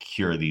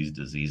cure these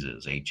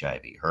diseases,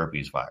 HIV,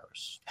 herpes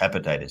virus,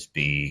 hepatitis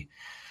B,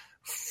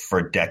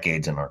 for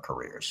decades in our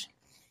careers.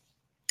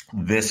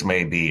 This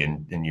may be,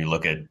 and you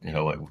look at,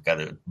 we've got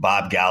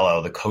Bob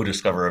Gallo, the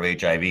co-discoverer of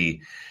HIV,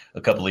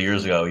 a couple of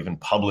years ago, even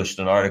published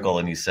an article,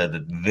 and he said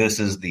that this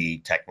is the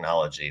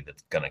technology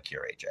that's going to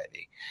cure HIV.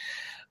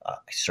 I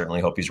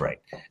certainly hope he's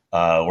right.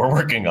 We're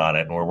working on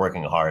it, and we're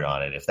working hard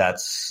on it. If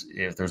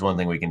there's one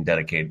thing we can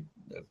dedicate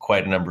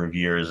quite a number of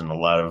years and a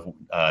lot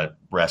of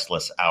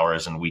restless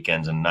hours and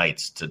weekends and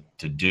nights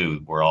to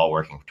do, we're all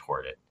working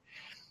toward it.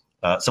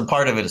 So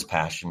part of it is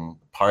passion.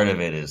 Part of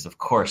it is, of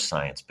course,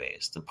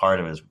 science-based. A part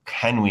of it is,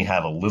 can we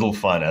have a little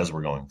fun as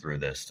we're going through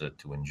this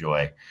to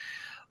enjoy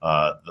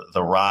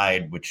the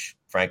ride, which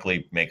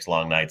frankly makes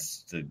long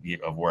nights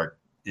of work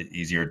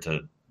easier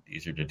to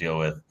deal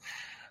with.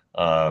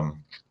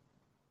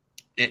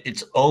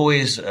 It's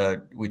always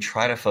we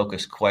try to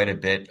focus quite a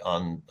bit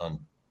on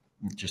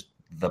just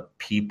the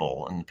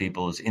people, and the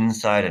people is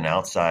inside and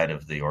outside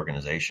of the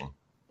organization.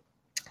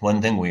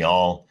 One thing we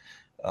all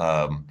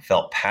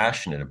felt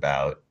passionate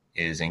about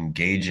is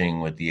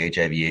engaging with the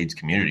HIV/AIDS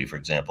community, for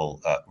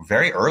example,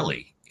 very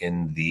early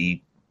in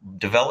the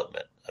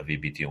development of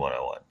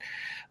EBT-101.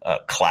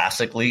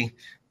 Classically,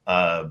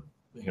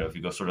 if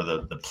you go sort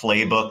of the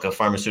playbook of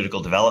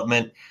pharmaceutical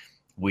development,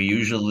 we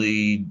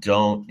usually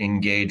don't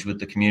engage with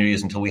the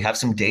communities until we have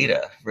some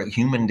data,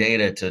 human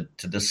data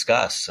to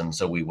discuss. And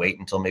so we wait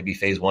until maybe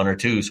phase 1 or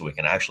 2 so we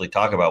can actually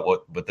talk about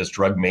what this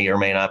drug may or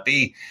may not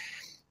be.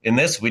 In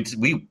this,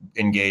 we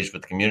engaged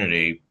with the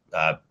community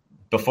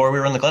before we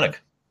were in the clinic.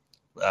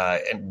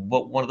 And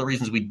one of the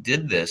reasons we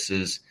did this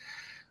is,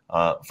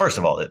 first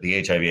of all, that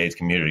the HIV/AIDS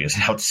community is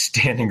an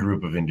outstanding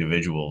group of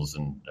individuals.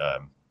 And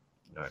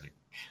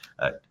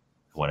I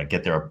want to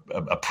get their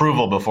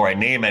approval before I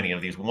name any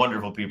of these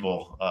wonderful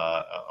people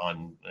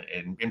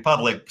in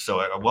public,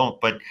 so I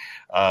won't. But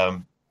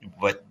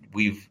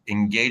we've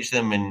engaged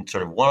them in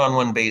sort of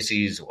one-on-one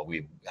bases.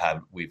 We've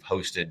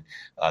hosted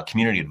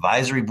community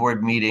advisory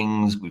board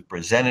meetings. We've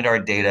presented our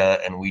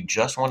data, and we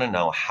just want to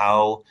know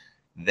how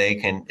they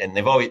can. And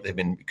they've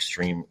been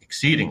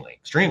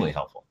extremely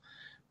helpful,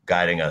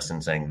 guiding us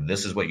and saying,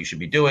 this is what you should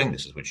be doing,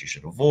 this is what you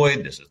should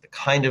avoid, this is the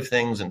kind of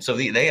things. And so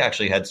they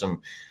actually had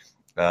some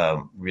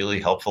really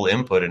helpful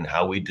input in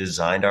how we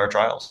designed our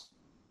trials,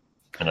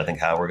 and I think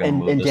how we're going to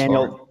move this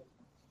Daniel, forward.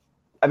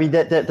 I mean,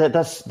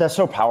 that's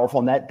so powerful,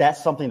 and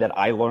that's something that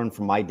I learned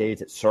from my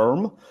days at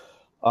CIRM.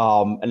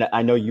 And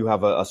I know you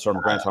have a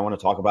CIRM grant, so I want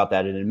to talk about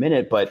that in a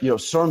minute. But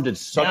CIRM did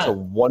such a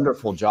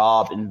wonderful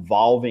job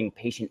involving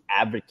patient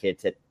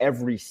advocates at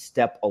every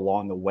step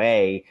along the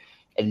way,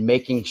 and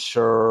making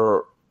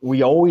sure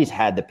we always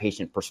had the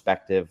patient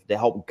perspective to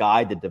help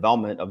guide the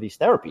development of these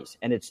therapies.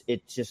 And it's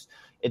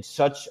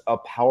such a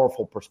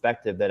powerful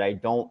perspective that I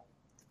don't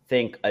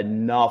think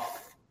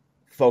enough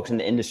folks in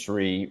the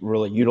industry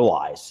really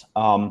utilize.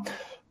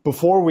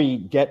 Before we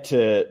get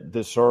to the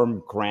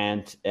CIRM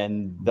grant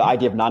and the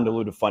idea of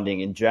non-dilutive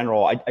funding in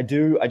general, I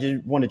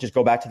just want to just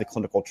go back to the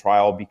clinical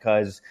trial,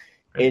 because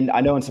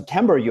I know in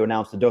September you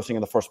announced the dosing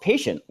of the first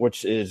patient,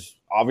 which is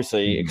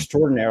obviously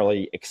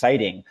extraordinarily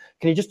exciting.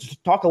 Can you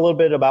just talk a little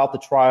bit about the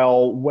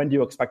trial? When do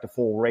you expect a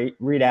full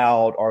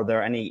readout? Are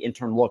there any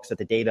interim looks at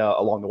the data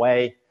along the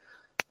way?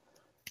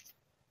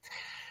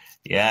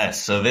 Yeah,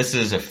 so this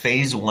is a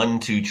phase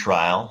 1/2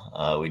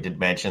 trial. We did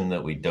mention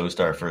that we dosed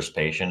our first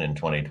patient in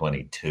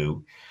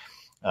 2022.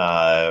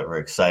 We're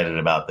excited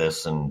about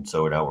this, and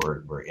so now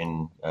we're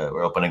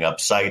opening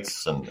up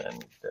sites and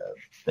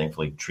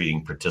thankfully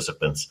treating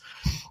participants.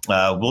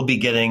 We'll be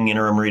getting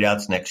interim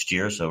readouts next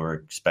year, so we're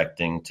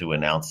expecting to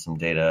announce some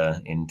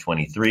data in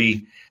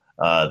 23.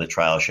 The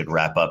trial should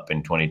wrap up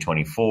in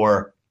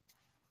 2024.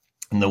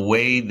 And the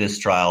way this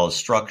trial is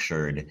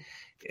structured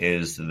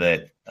is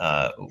that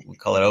we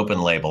call it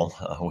open label.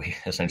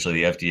 Essentially,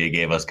 the FDA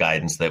gave us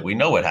guidance that we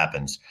know what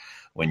happens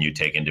when you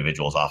take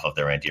individuals off of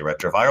their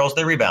antiretrovirals.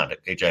 They rebound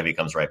it. HIV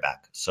comes right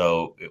back.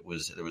 So there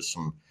was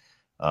some,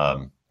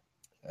 and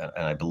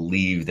I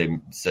believe they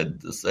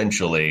said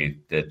essentially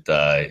that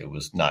it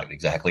was not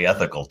exactly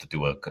ethical to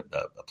do a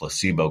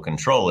placebo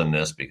control in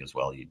this because,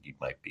 well, you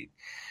might be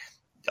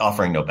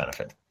offering no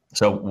benefit.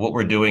 So what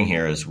we're doing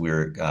here is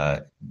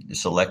we're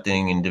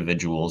selecting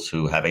individuals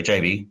who have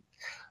HIV,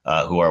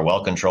 who are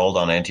well controlled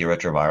on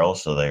antiretrovirals,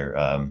 so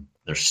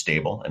they're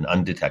stable and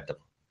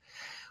undetectable.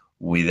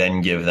 We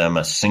then give them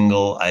a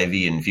single IV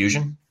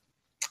infusion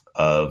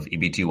of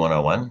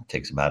EBT-101.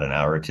 Takes about an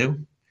hour or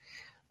two,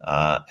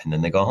 and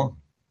then they go home.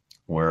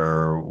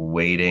 We're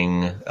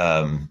waiting.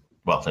 Of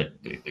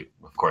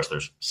course,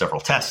 there's several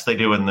tests they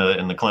do in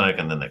the clinic,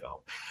 and then they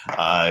go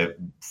home.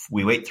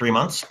 We wait 3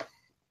 months.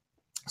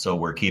 So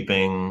we're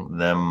keeping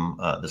them,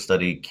 the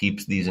study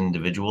keeps these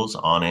individuals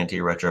on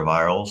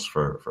antiretrovirals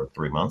for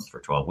 3 months, for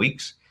 12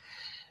 weeks,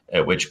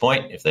 at which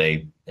point, if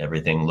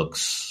everything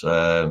looks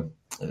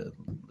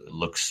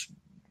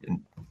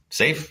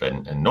safe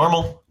and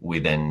normal, we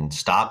then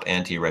stop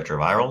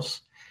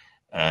antiretrovirals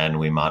and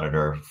we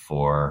monitor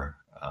for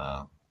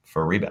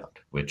rebound,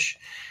 which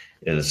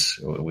is,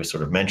 we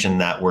sort of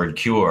mentioned that word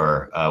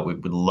cure. We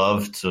would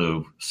love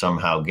to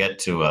somehow get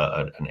to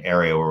an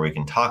area where we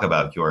can talk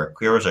about cure.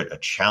 Cure is a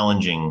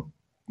challenging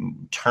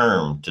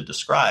term to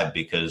describe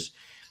because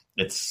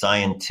it's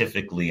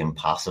scientifically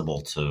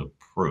impossible to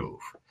prove.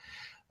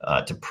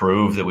 To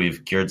prove that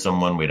we've cured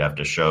someone, we'd have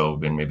to show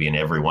maybe in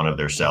every one of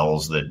their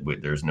cells that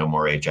there's no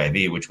more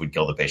HIV, which would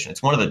kill the patient.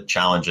 It's one of the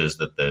challenges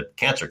that the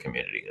cancer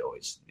community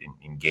always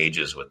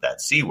engages with, that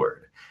C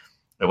word.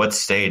 At what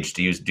stage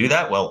do you do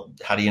that? Well,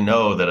 how do you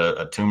know that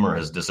a tumor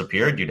has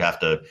disappeared? You'd have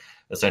to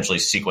essentially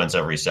sequence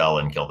every cell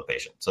and kill the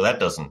patient. So that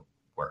doesn't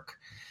work.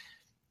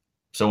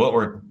 So what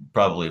we're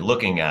probably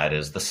looking at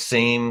is the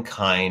same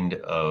kind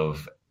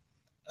of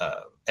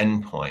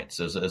endpoints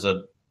as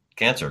a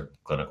cancer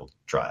clinical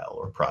trial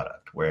or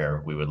product,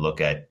 where we would look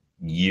at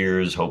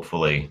years,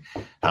 hopefully,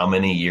 how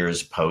many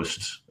years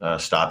post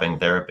stopping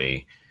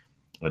therapy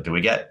what do we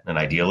get? And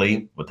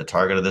ideally, with the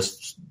target of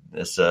this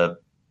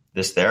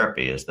this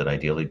therapy is that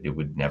ideally it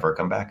would never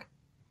come back.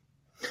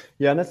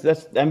 Yeah, and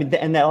that's I mean,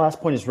 and that last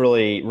point is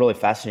really, really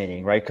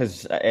fascinating, right?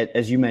 Because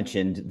as you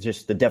mentioned,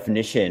 just the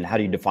definition, how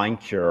do you define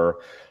cure,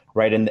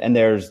 right? And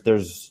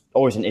there's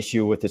always an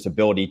issue with this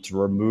ability to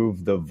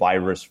remove the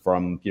virus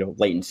from,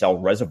 latent cell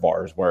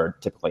reservoirs where it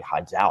typically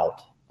hides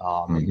out.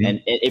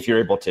 And if you're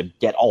able to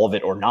get all of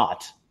it or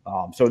not.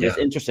 So it's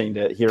interesting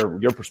to hear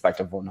your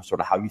perspective on sort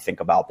of how you think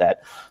about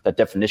that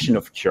definition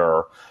of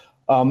cure.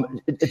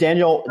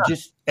 Daniel,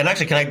 and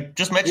actually, can I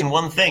just mention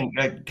one thing?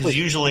 Because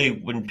usually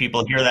when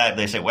people hear that,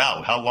 they say,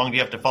 wow, how long do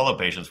you have to follow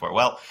patients for?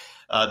 Well,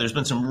 there's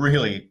been some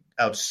really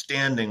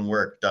outstanding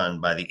work done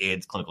by the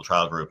AIDS clinical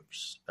trial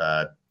groups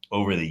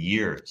over the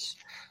years.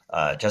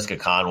 Jessica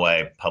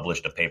Conway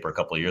published a paper a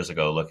couple of years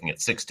ago looking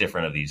at six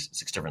different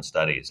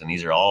studies. And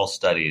these are all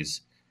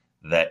studies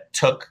that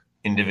took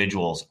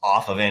individuals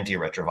off of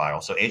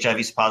antiretrovirals. So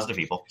HIV positive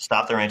people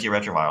stopped their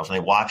antiretrovirals and they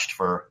watched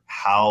for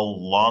how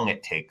long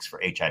it takes for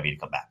HIV to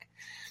come back.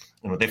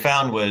 And what they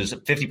found was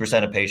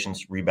 50% of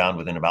patients rebound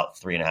within about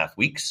 3.5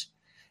 weeks.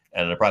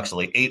 And in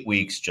approximately 8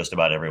 weeks, just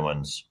about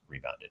everyone's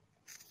rebounded.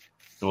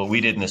 So what we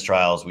did in this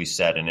trial is we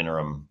set an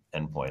interim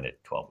endpoint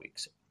at 12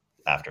 weeks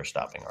after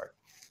stopping ART.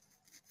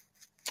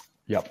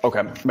 Yep.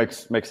 Okay.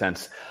 Makes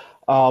sense.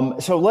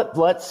 So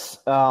let's.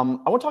 I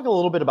want to talk a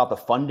little bit about the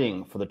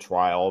funding for the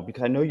trial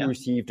because I know you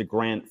received a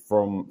grant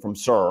from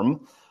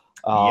CIRM.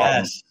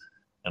 Yes,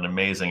 an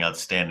amazing,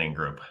 outstanding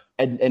group.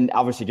 And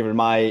obviously, given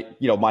my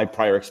my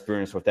prior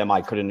experience with them,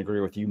 I couldn't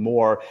agree with you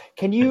more.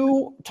 Can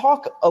you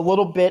talk a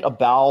little bit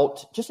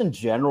about just in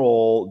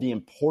general the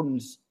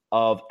importance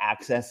of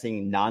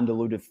accessing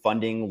non-dilutive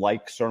funding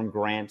like CIRM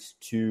grants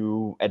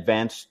to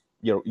advance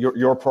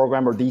your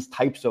program or these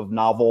types of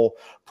novel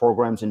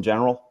programs in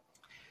general?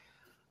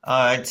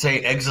 I'd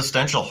say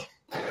existential,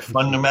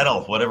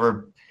 fundamental,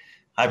 whatever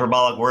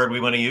hyperbolic word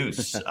we want to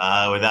use.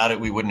 Without it,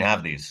 we wouldn't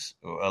have these.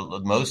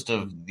 Most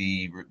of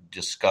the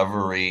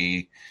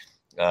discovery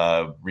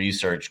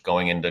research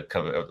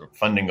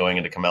funding going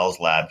into Kamel's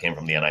lab came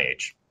from the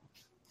NIH.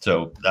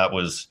 So that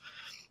was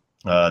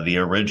the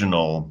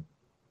original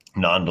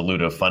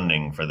non-dilutive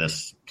funding for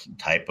this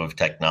type of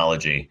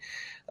technology.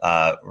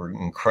 We're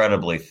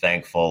incredibly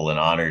thankful and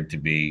honored to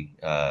be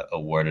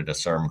awarded a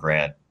CIRM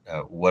grant.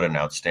 What an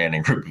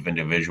outstanding group of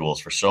individuals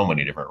for so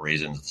many different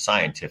reasons,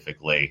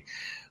 scientifically,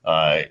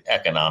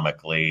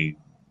 economically,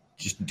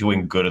 just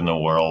doing good in the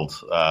world,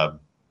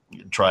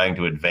 trying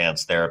to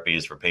advance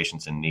therapies for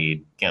patients in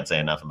need. Can't say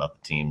enough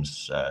about the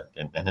teams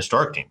and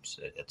historic teams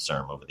at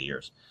CIRM over the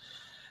years.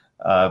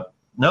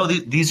 No,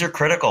 these are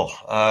critical.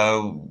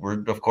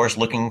 We're, of course,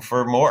 looking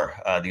for more.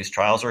 These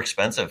trials are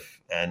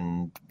expensive,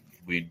 and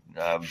we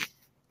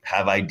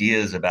have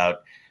ideas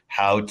about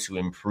how to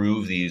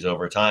improve these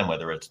over time,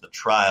 whether it's the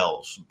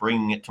trials,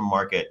 bringing it to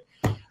market,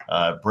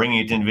 bringing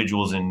it to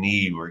individuals in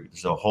need.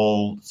 There's a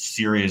whole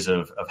series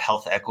of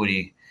health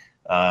equity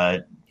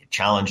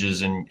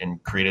challenges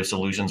and creative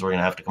solutions we're going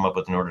to have to come up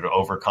with in order to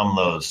overcome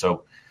those.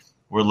 So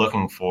we're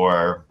looking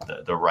for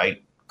the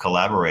right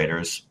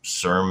collaborators.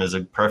 CIRM is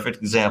a perfect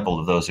example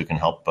of those who can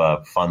help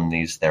fund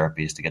these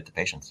therapies to get to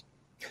patients.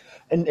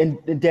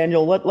 And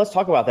Daniel, let's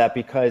talk about that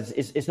because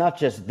it's not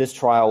just this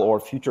trial or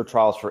future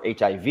trials for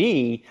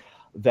HIV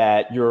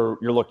that you're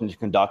looking to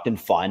conduct and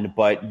fund,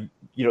 but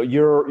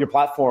your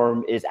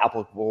platform is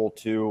applicable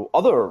to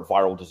other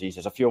viral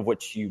diseases, a few of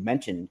which you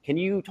mentioned. Can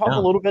you talk a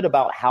little bit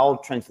about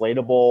how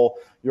translatable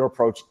your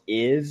approach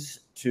is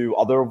to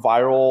other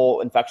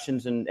viral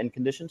infections and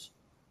conditions?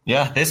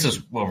 Yeah, this is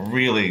a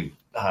really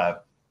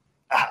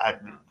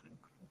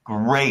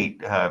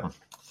great.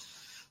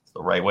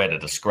 The right way to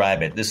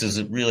describe it. This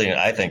is really,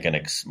 I think,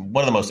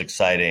 one of the most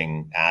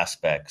exciting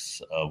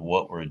aspects of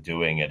what we're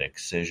doing at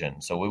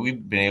Excision. So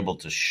we've been able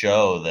to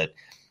show that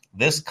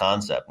this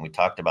concept, and we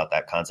talked about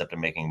that concept of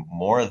making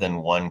more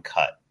than one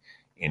cut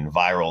in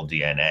viral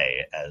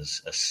DNA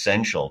as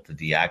essential to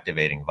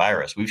deactivating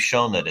virus. We've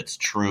shown that it's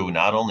true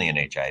not only in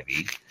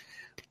HIV,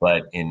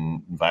 but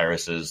in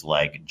viruses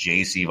like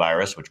JC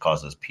virus, which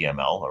causes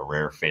PML, a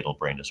rare fatal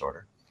brain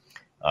disorder.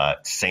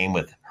 Same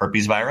with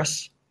herpes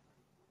virus.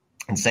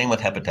 And same with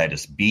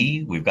hepatitis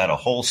B. We've got a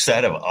whole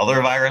set of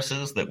other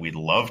viruses that we'd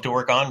love to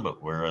work on,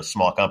 but we're a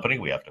small company.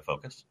 We have to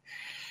focus.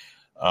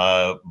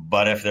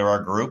 But if there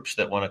are groups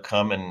that want to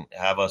come and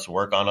have us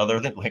work on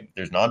other things, like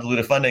there's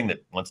non-dilutive funding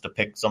that wants to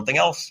pick something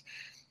else,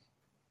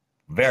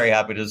 very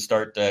happy to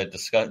start to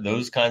discuss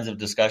those kinds of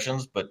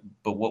discussions. But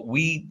what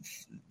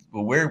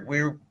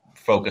we're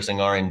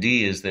focusing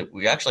R&D is that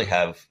we actually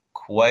have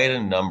quite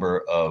a number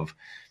of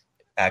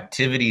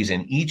activities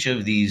in each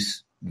of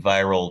these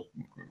viral.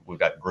 We've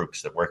got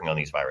groups that are working on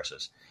these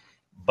viruses,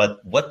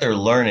 but what they're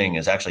learning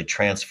is actually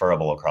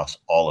transferable across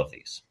all of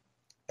these.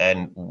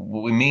 And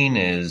what we mean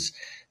is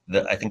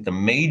that I think the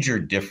major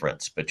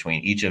difference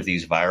between each of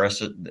these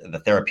viruses, the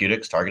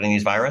therapeutics targeting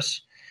these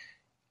viruses,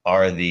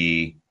 are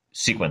the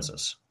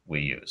sequences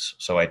we use.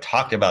 So I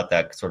talked about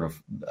that sort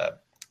of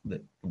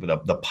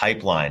the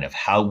pipeline of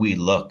how we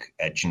look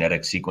at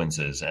genetic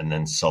sequences and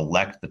then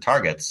select the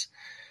targets.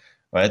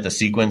 right? The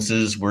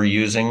sequences we're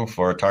using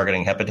for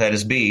targeting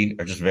hepatitis B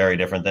are just very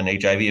different than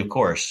HIV, of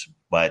course.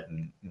 But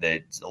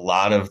a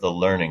lot of the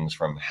learnings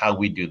from how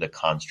we do the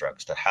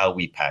constructs to how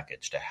we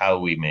package to how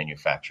we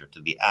manufacture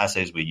to the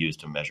assays we use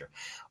to measure,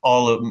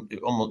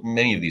 almost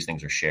many of these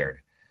things are shared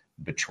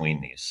between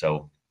these.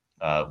 So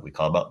we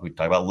talk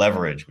about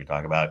leverage. We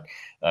talk about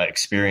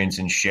experience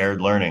in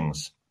shared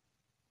learnings.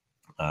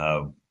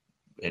 We're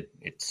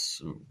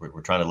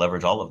trying to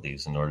leverage all of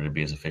these in order to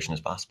be as efficient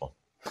as possible.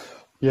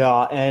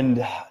 Yeah,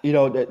 and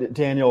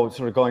Daniel,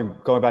 sort of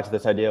going back to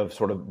this idea of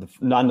sort of the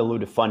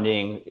non-dilutive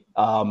funding,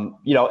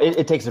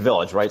 it takes a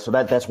village, right? So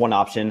that's one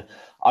option.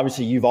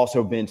 Obviously, you've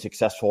also been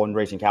successful in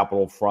raising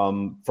capital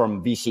from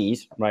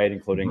VCs, right,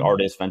 including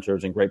Artis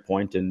Ventures and Great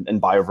Point,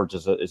 and BioVerge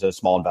is a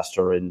small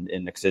investor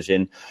in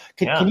Excision.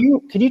 Can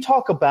you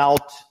talk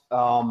about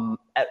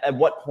at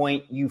what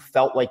point you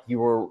felt like you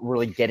were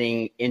really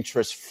getting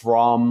interest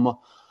from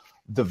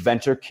the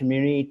venture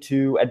community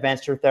to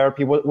advance your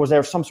therapy? Was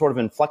there some sort of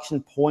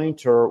inflection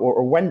point,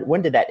 or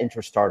when did that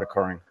interest start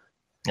occurring?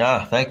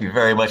 Thank you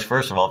very much,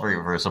 first of all, for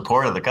your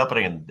support of the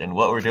company and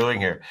what we're doing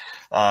here.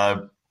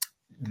 I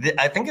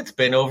think it's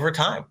been over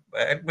time,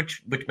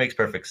 which makes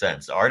perfect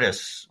sense.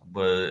 Artis,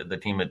 the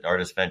team at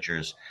Artis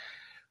Ventures,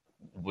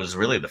 was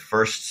really the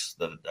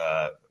first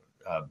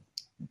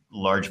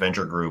large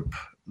venture group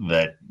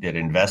that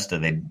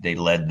invested. They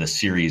led the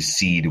Series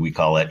Seed, we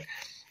call it,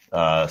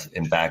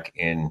 back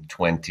in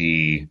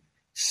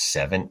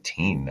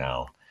 2017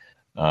 now,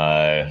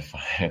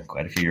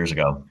 quite a few years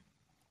ago.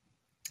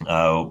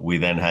 We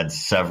then had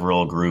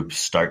several groups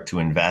start to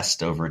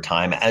invest over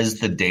time as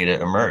the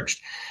data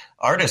emerged.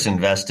 Artis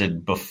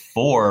invested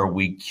before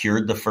we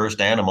cured the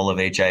first animal of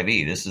HIV.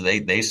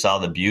 They saw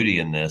the beauty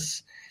in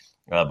this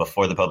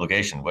before the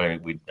publication. I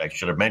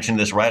should have mentioned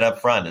this right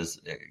up front.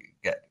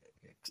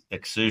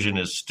 Excision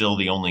is still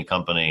the only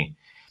company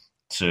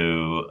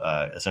to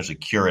essentially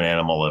cure an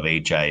animal of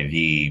HIV,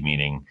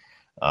 meaning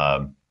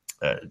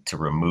to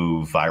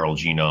remove viral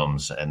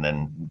genomes and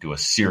then do a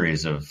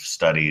series of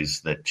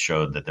studies that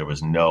showed that there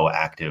was no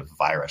active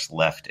virus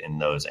left in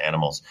those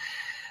animals.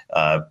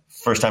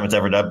 First time it's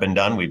ever been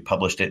done. We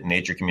published it in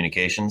Nature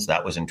Communications.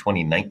 That was in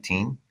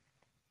 2019.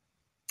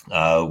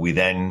 We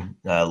then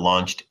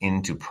launched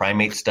into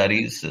primate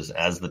studies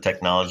as the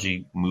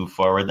technology moved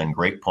forward. Then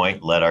Great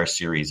Point led our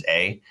Series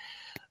A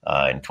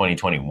in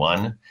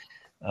 2021.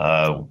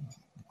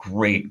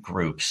 Great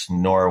groups: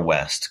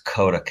 Norwest,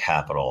 Coda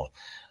Capital,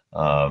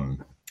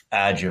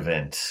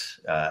 Adjuvant,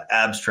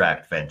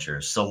 Abstract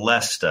Ventures,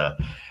 Celesta,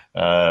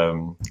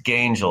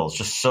 Gangels.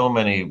 Just so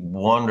many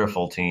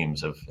wonderful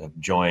teams have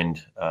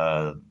joined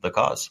the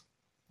cause.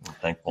 I'm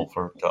thankful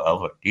for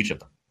each of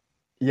them.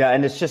 Yeah,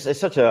 and it's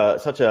such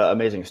a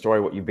amazing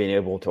story what you've been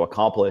able to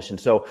accomplish. And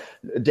so,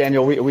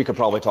 Daniel, we could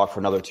probably talk for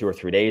another 2 or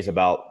 3 days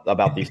about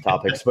these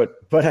topics,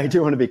 but I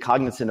do want to be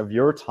cognizant of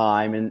your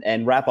time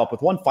and wrap up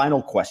with one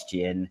final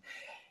question.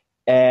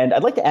 And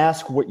I'd like to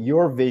ask what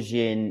your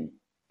vision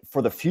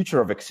for the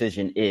future of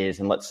Excision is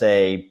in, let's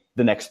say,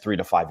 the next 3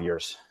 to 5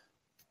 years.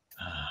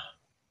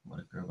 What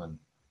a good one.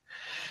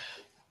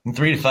 In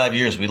 3 to 5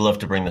 years, we'd love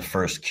to bring the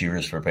first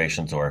cures for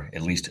patients, or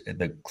at least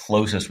the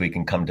closest we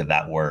can come to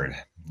that word,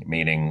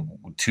 meaning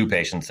 2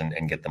 patients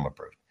and get them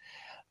approved.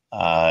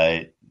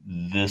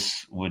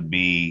 This would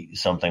be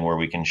something where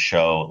we can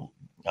show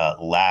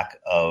lack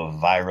of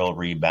viral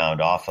rebound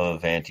off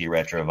of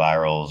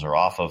antiretrovirals or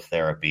off of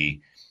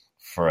therapy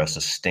for a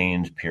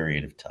sustained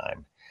period of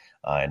time,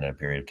 and a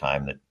period of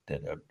time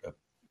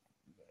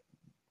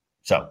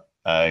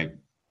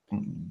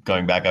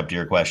going back up to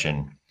your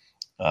question,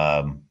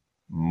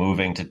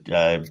 moving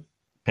to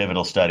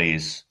pivotal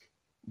studies,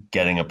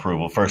 getting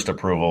first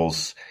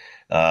approvals,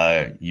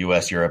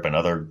 U.S., Europe, and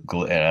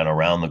and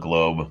around the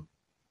globe,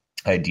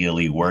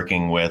 ideally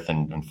working with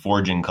and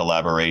forging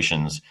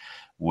collaborations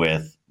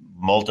with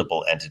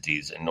multiple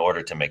entities in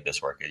order to make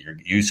this work.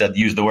 Use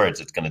the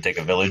words. It's going to take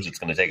a village. It's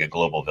going to take a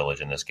global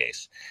village in this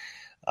case.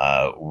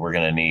 We're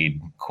going to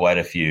need quite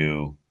a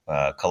few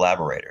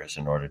collaborators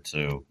in order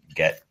to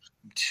get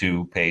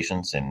to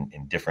patients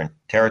in different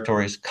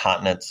territories,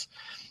 continents,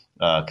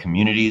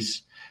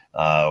 communities.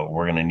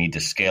 We're going to need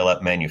to scale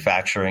up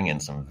manufacturing in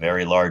some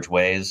very large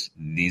ways.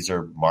 These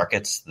are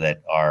markets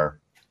that are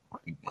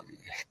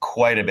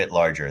quite a bit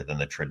larger than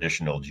the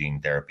traditional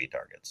gene therapy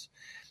targets,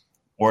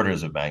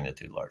 orders of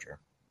magnitude larger.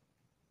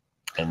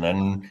 And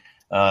then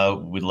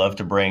we'd love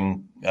to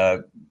bring,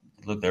 I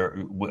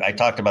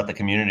talked about the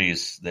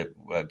communities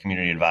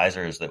community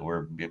advisors that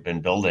we've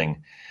been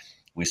building.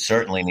 We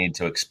certainly need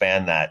to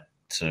expand that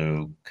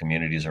to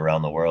communities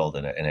around the world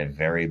in a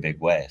very big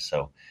way.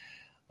 So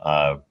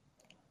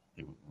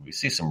we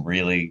see some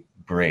really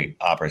great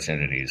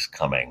opportunities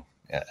coming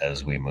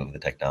as we move the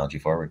technology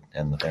forward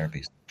and the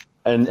therapies.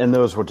 And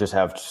those will just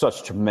have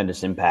such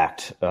tremendous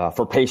impact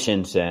for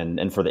patients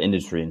and for the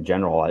industry in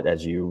general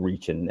as you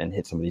reach and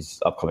hit some of these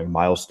upcoming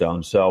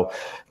milestones. So,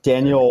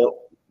 Daniel,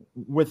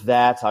 with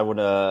that, I want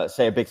to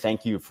say a big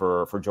thank you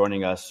for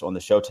joining us on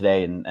the show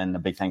today, and a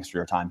big thanks for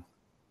your time.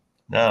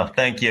 No,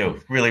 thank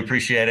you. Really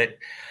appreciate it.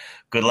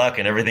 good luck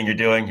in everything you're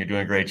doing. You're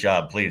doing a great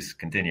job. Please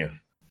continue.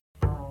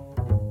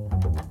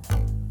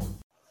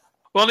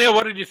 Well, Neil,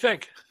 what did you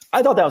think?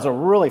 I thought that was a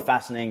really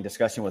fascinating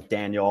discussion with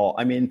Daniel.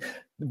 I mean,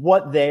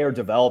 what they are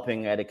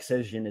developing at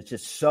Excision is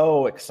just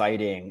so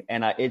exciting.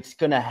 And it's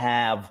going to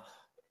have,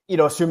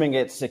 assuming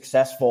it's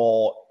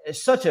successful,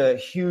 it's such a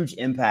huge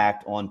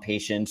impact on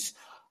patients,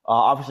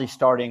 obviously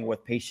starting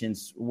with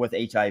patients with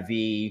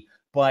HIV,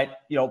 but,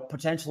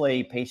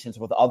 potentially patients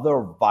with other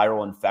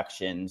viral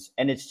infections.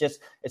 And it's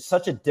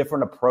such a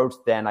different approach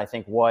than I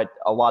think what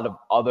a lot of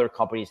other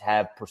companies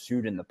have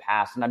pursued in the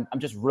past. And I'm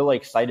just really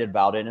excited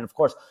about it. And of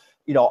course,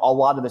 a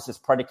lot of this is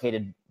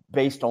predicated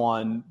based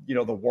on,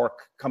 the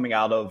work coming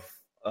out of,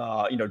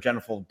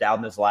 Jennifer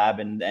Doudna's lab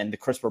and the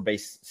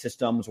CRISPR-based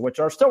systems, which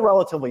are still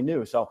relatively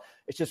new. So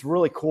it's just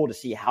really cool to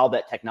see how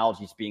that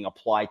technology is being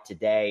applied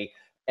today.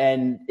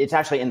 And it's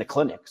actually in the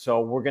clinic.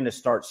 So we're going to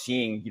start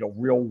seeing,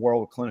 real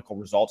world clinical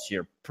results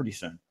here pretty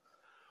soon.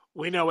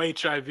 We know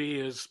HIV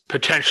is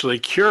potentially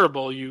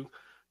curable. You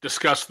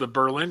discussed the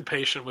Berlin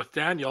patient with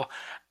Daniel.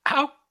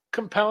 How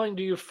compelling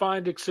do you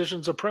find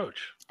Excision's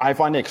approach? I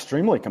find it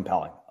extremely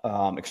compelling.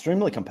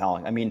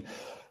 I mean,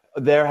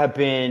 there have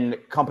been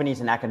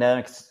companies and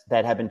academics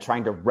that have been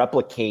trying to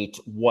replicate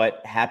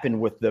what happened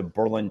with the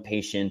Berlin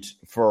patient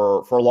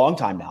for a long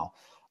time now,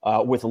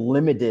 with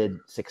limited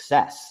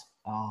success.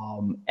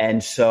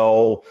 And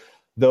so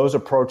those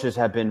approaches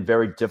have been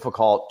very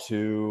difficult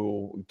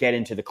to get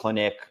into the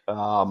clinic.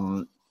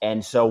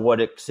 And so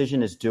what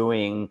Excision is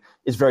doing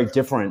is very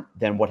different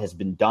than what has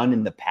been done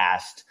in the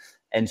past.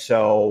 And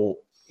so,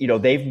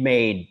 they've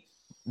made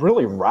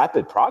really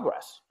rapid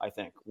progress, I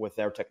think, with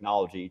their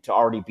technology to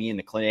already be in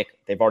the clinic.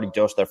 They've already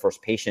dosed their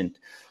first patient.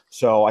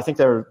 So I think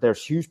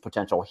there's huge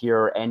potential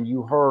here. And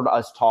you heard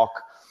us talk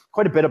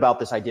quite a bit about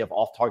this idea of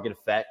off-target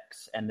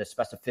effects and the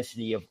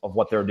specificity of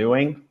what they're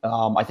doing.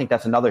 I think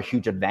that's another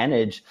huge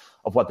advantage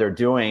of what they're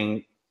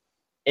doing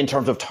in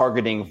terms of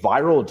targeting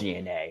viral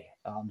DNA.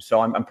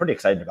 So I'm pretty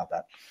excited about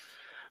that.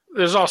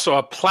 There's also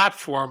a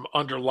platform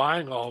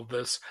underlying all of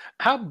this.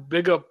 How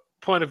big a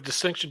point of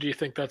distinction do you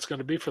think that's going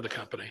to be for the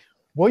company?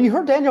 Well, you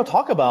heard Daniel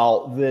talk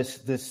about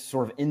this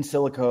sort of in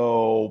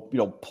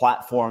silico,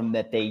 platform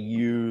that they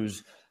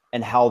use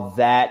and how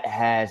that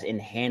has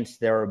enhanced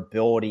their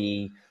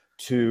ability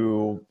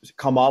to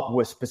come up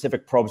with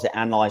specific probes that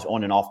analyze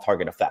on and off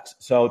target effects.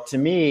 So to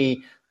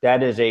me,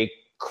 that is a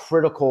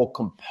critical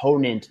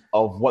component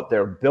of what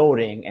they're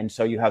building. And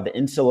so you have the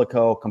in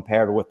silico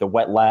compared with the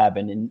wet lab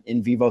and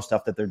in vivo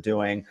stuff that they're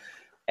doing,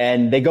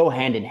 and they go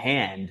hand in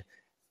hand.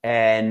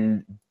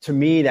 And to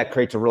me, that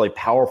creates a really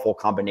powerful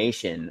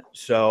combination.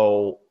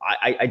 So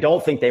I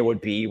don't think they would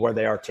be where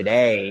they are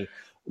today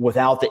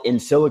without the in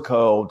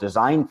silico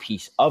design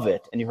piece of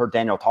it. And you heard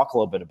Daniel talk a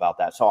little bit about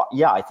that. So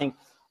yeah, I think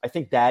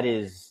that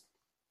is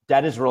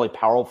really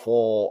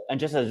powerful. And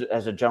just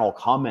as a general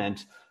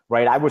comment,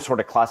 right, I would sort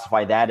of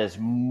classify that as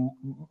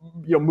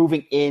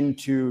moving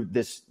into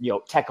this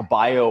tech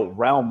bio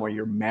realm where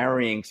you're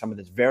marrying some of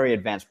this very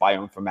advanced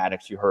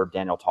bioinformatics you heard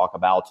Daniel talk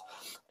about,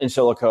 in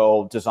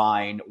silico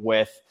design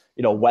with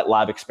wet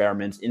lab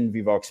experiments, in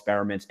vivo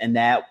experiments, and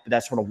that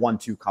sort of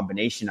 1-2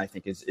 combination I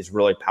think is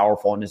really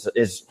powerful and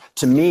is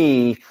to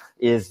me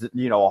is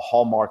a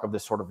hallmark of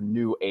this sort of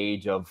new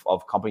age of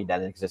company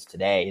that exists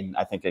today. And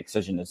I think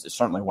Excision is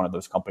certainly one of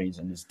those companies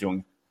and is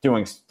doing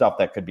stuff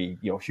that could be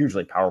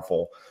hugely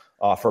powerful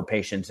for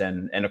patients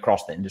and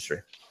across the industry.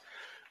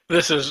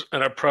 This is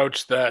an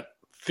approach that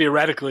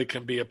theoretically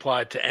can be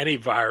applied to any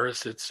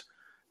virus. It's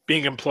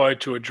being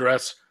employed to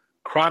address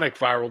chronic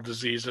viral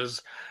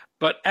diseases.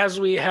 But as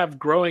we have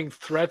growing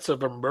threats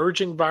of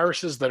emerging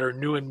viruses that are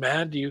new in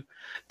man, do you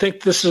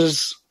think this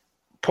is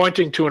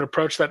pointing to an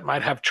approach that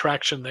might have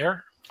traction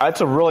there?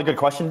 That's a really good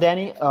question,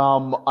 Danny.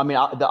 I mean,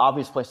 the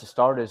obvious place to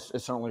start is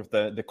certainly with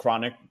the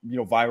chronic,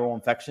 viral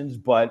infections.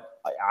 But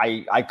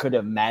I could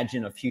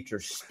imagine a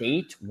future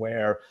state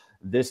where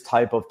this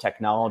type of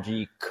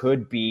technology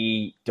could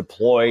be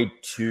deployed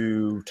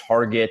to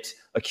target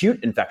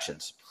acute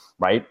infections,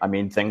 right? I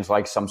mean, things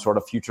like some sort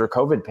of future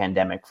COVID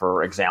pandemic,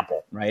 for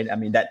example, right? I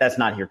mean, that's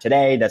not here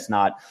today. That's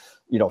not,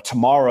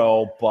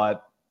 tomorrow.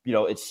 But,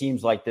 it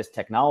seems like this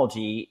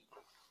technology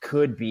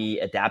could be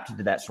adapted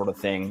to that sort of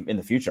thing in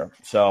the future.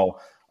 So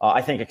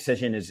I think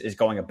Excision is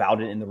going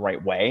about it in the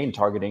right way and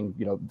targeting,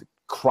 the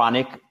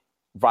chronic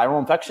viral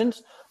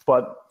infections.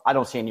 But I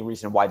don't see any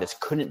reason why this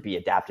couldn't be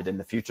adapted in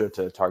the future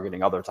to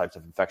targeting other types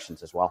of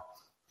infections as well.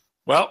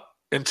 Well,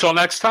 until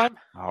next time.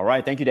 All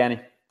right. Thank you, Danny.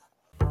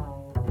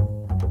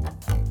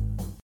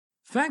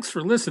 Thanks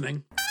for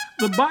listening.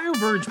 The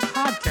BioVerge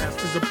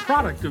podcast is a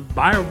product of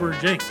BioVerge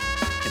Inc.,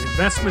 an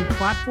investment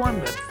platform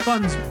that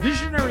funds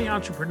visionary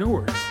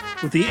entrepreneurs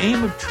with the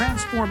aim of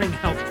transforming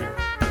healthcare.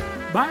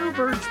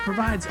 BioVerge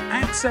provides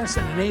access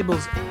and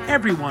enables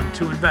everyone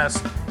to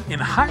invest in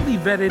highly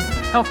vetted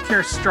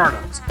healthcare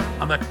startups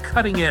on the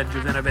cutting edge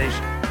of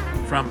innovation,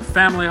 from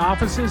family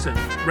offices and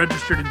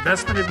registered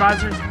investment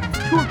advisors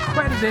to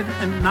accredited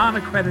and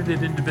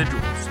non-accredited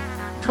individuals.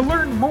 To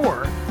learn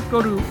more,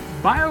 go to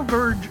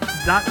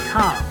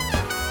bioverge.com.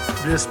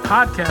 This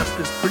podcast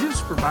is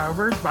produced for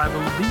BioVerge by the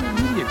Levine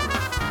Media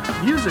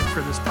Group. Music for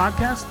this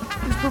podcast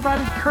is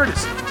provided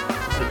courtesy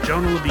of the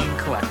Jonah Levine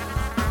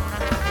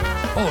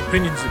Collective. All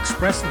opinions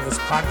expressed in this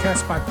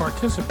podcast by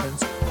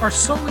participants are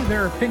solely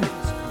their opinions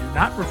and do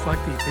not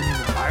reflect the opinion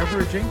of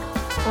BioVerge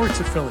Inc. or its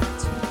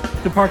affiliates.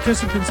 The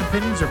participants'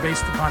 opinions are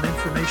based upon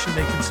information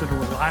they consider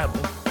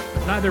reliable,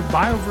 but neither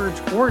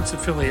BioVerge or its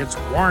affiliates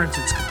warrants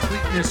its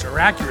completeness or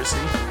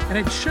accuracy, and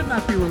it should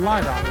not be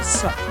relied on as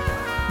such.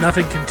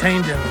 Nothing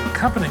contained in and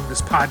accompanying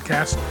this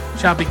podcast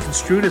shall be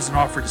construed as an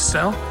offer to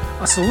sell,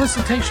 a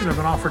solicitation of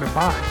an offer to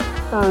buy,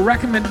 or a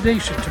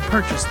recommendation to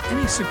purchase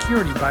any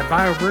security by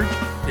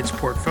BioVerge, its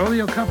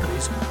portfolio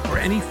companies, or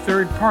any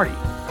third party.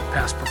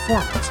 Past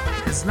performance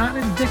is not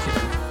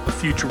indicative of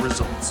future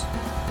results.